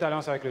Him. Faites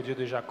alliance avec le Dieu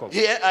de Jacob.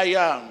 Here I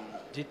am.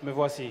 Dites, me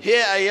voici.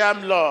 Here I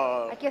am,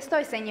 Lord. Aquí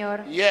estoy,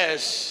 Señor.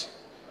 Yes.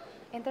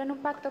 Entra en un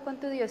pacto con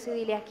tu Dios y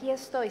dile, aquí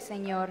estoy,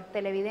 Señor.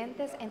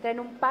 Televidentes, entra en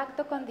un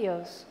pacto con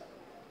Dios.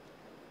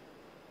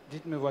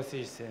 Dites, me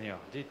voici, Seigneur.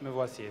 Dites, me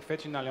voici. Et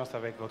faites une alliance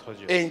avec votre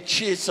Dieu. In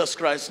Jesus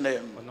Christ's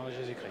name. Au nom de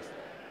Jésus-Christ.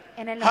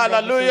 En el nombre de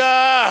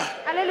Hallelujah.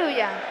 Jesús.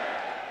 Aleluya.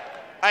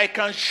 I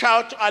can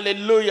shout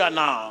hallelujah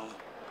now.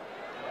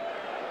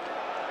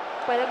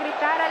 ¿Puedo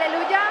gritar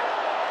aleluya?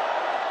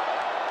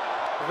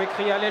 Vous pouvez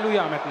crier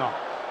Alléluia maintenant.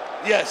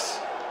 Yes.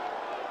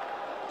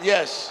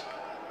 Yes.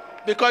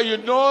 Because you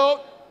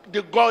know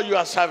the God you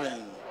are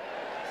serving.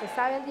 Se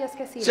sabe el Dios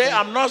que sirve. Say,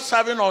 I'm not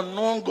serving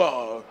unknown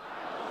God.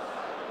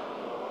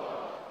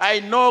 I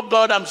know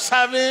God I'm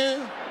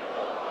serving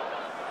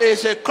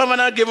is a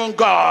covenant-given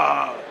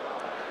God.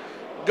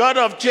 God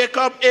of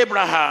Jacob,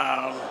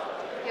 Abraham,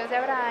 Dios de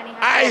Abraham y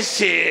Jacob.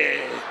 Isaac.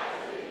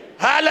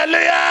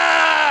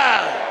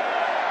 Hallelujah.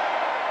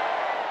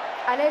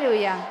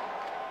 Aleluya.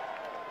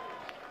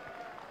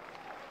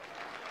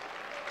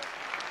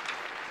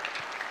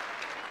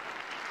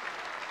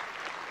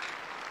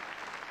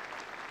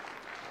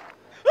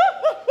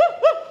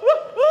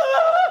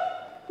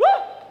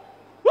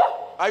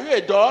 Are you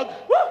a dog?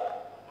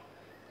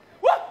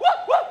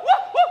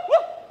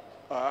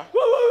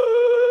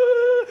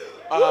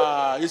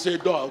 It's a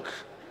dog.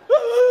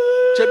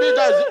 Chebi,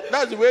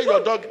 that's the way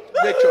your dog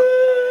wakes up.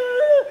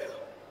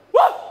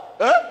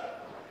 Huh?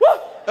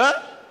 Huh?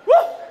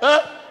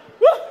 Huh?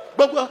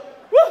 Baba?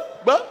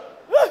 Baba?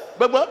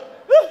 Baba?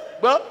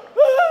 Baba?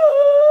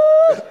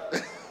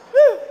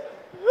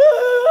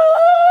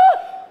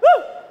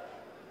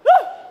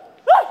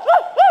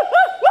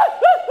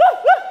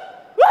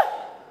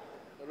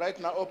 Right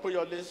now, open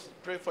your list.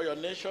 Pray for your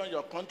nation,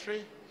 your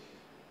country.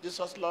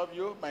 Jesus loves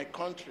you, my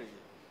country.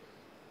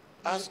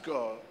 Ask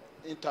God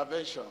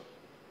intervention.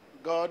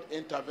 God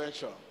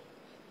intervention.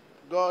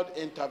 God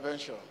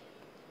intervention.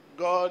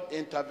 God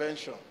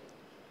intervention.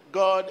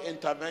 God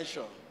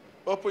intervention.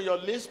 Open your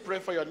list. Pray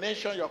for your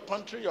nation, your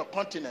country, your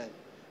continent.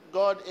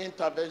 God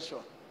intervention.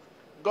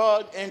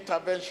 God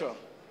intervention.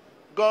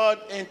 God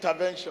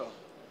intervention.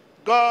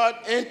 God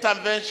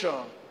intervention.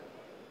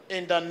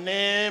 In the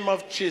name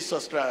of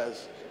Jesus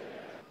Christ.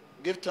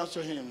 Give thanks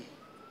to him.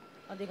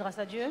 On dit grâce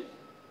à Dieu.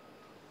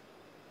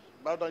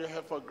 Bow down your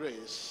head for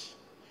grace.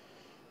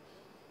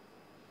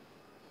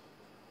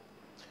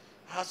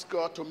 Ask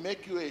God to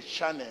make you a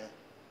channel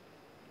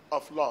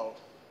of love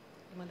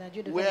Demande à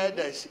Dieu de where faire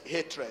there is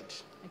hatred.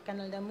 un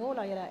canal d'amour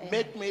là où il y a la haine.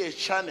 Make me a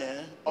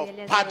channel of Dile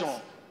a Dios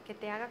pardon que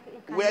te haga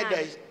un where canal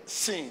there is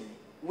sin,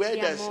 where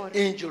de there is amor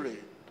injury.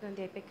 donde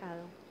hay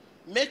pecado.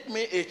 Make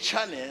me a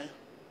channel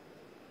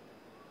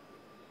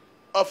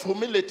of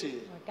humility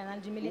Un canal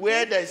d'humilité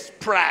where there is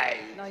pride.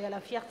 là où il y a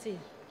la fierté.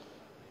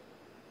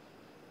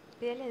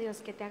 Pídele a Dios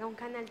que te haga un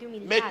canal de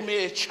humildad Make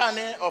me a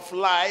channel of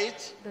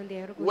light donde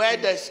hay orgullo. where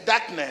there is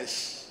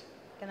darkness.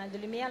 Canal de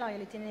lumière là où il y a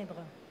les ténèbres.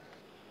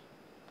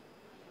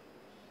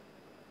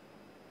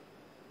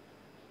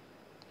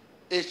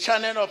 A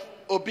channel of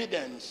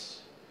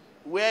obedience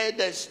where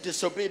there is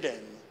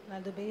disobedience.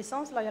 Canal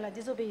d'obéissance là où il y a la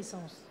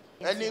désobéissance.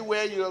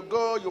 Anywhere you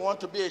go, you want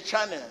to be a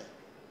channel.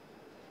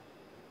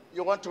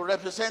 You want to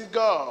represent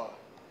God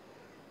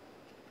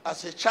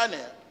as a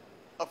channel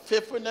of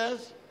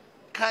faithfulness,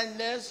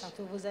 kindness,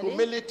 Partout où vous allez,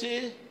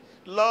 humility,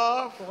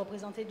 love. pour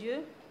représenter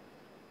Dieu,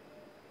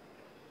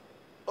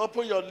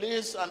 Open your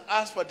list and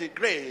ask for the dans ce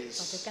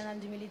grace. canal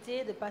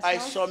d'humilité, de I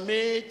patience,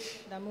 submit,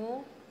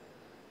 d'amour,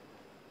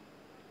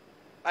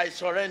 I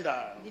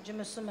surrender. dites je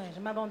me soumets, je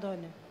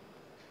m'abandonne.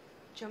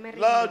 Yo me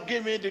rindo. Lord,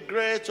 give me the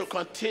grace to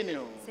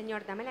continue.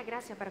 Señor, dame la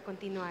gracia para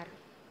continuar.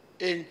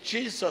 In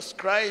Jesus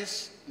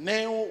Christ's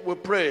name we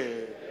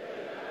pray.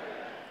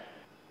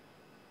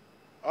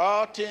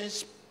 All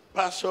things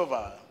pass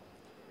over.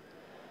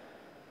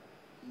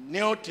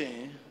 New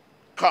things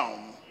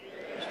come.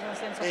 Les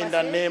anciennes sont In the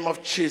passées, name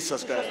of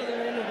Jesus toutes choses Christ. sont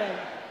devenues nouvelles.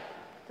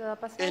 Todo ha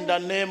pasado. In the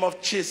name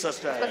of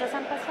Jesus Las Christ. cosas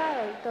han pasado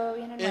y todo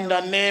viene In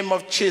nuevo. the name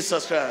of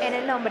Jesus En Christ.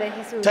 el nombre de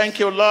Jesús. Thank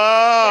you,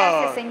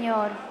 Gracias, Lord.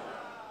 Señor.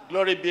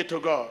 Glory be to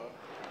God.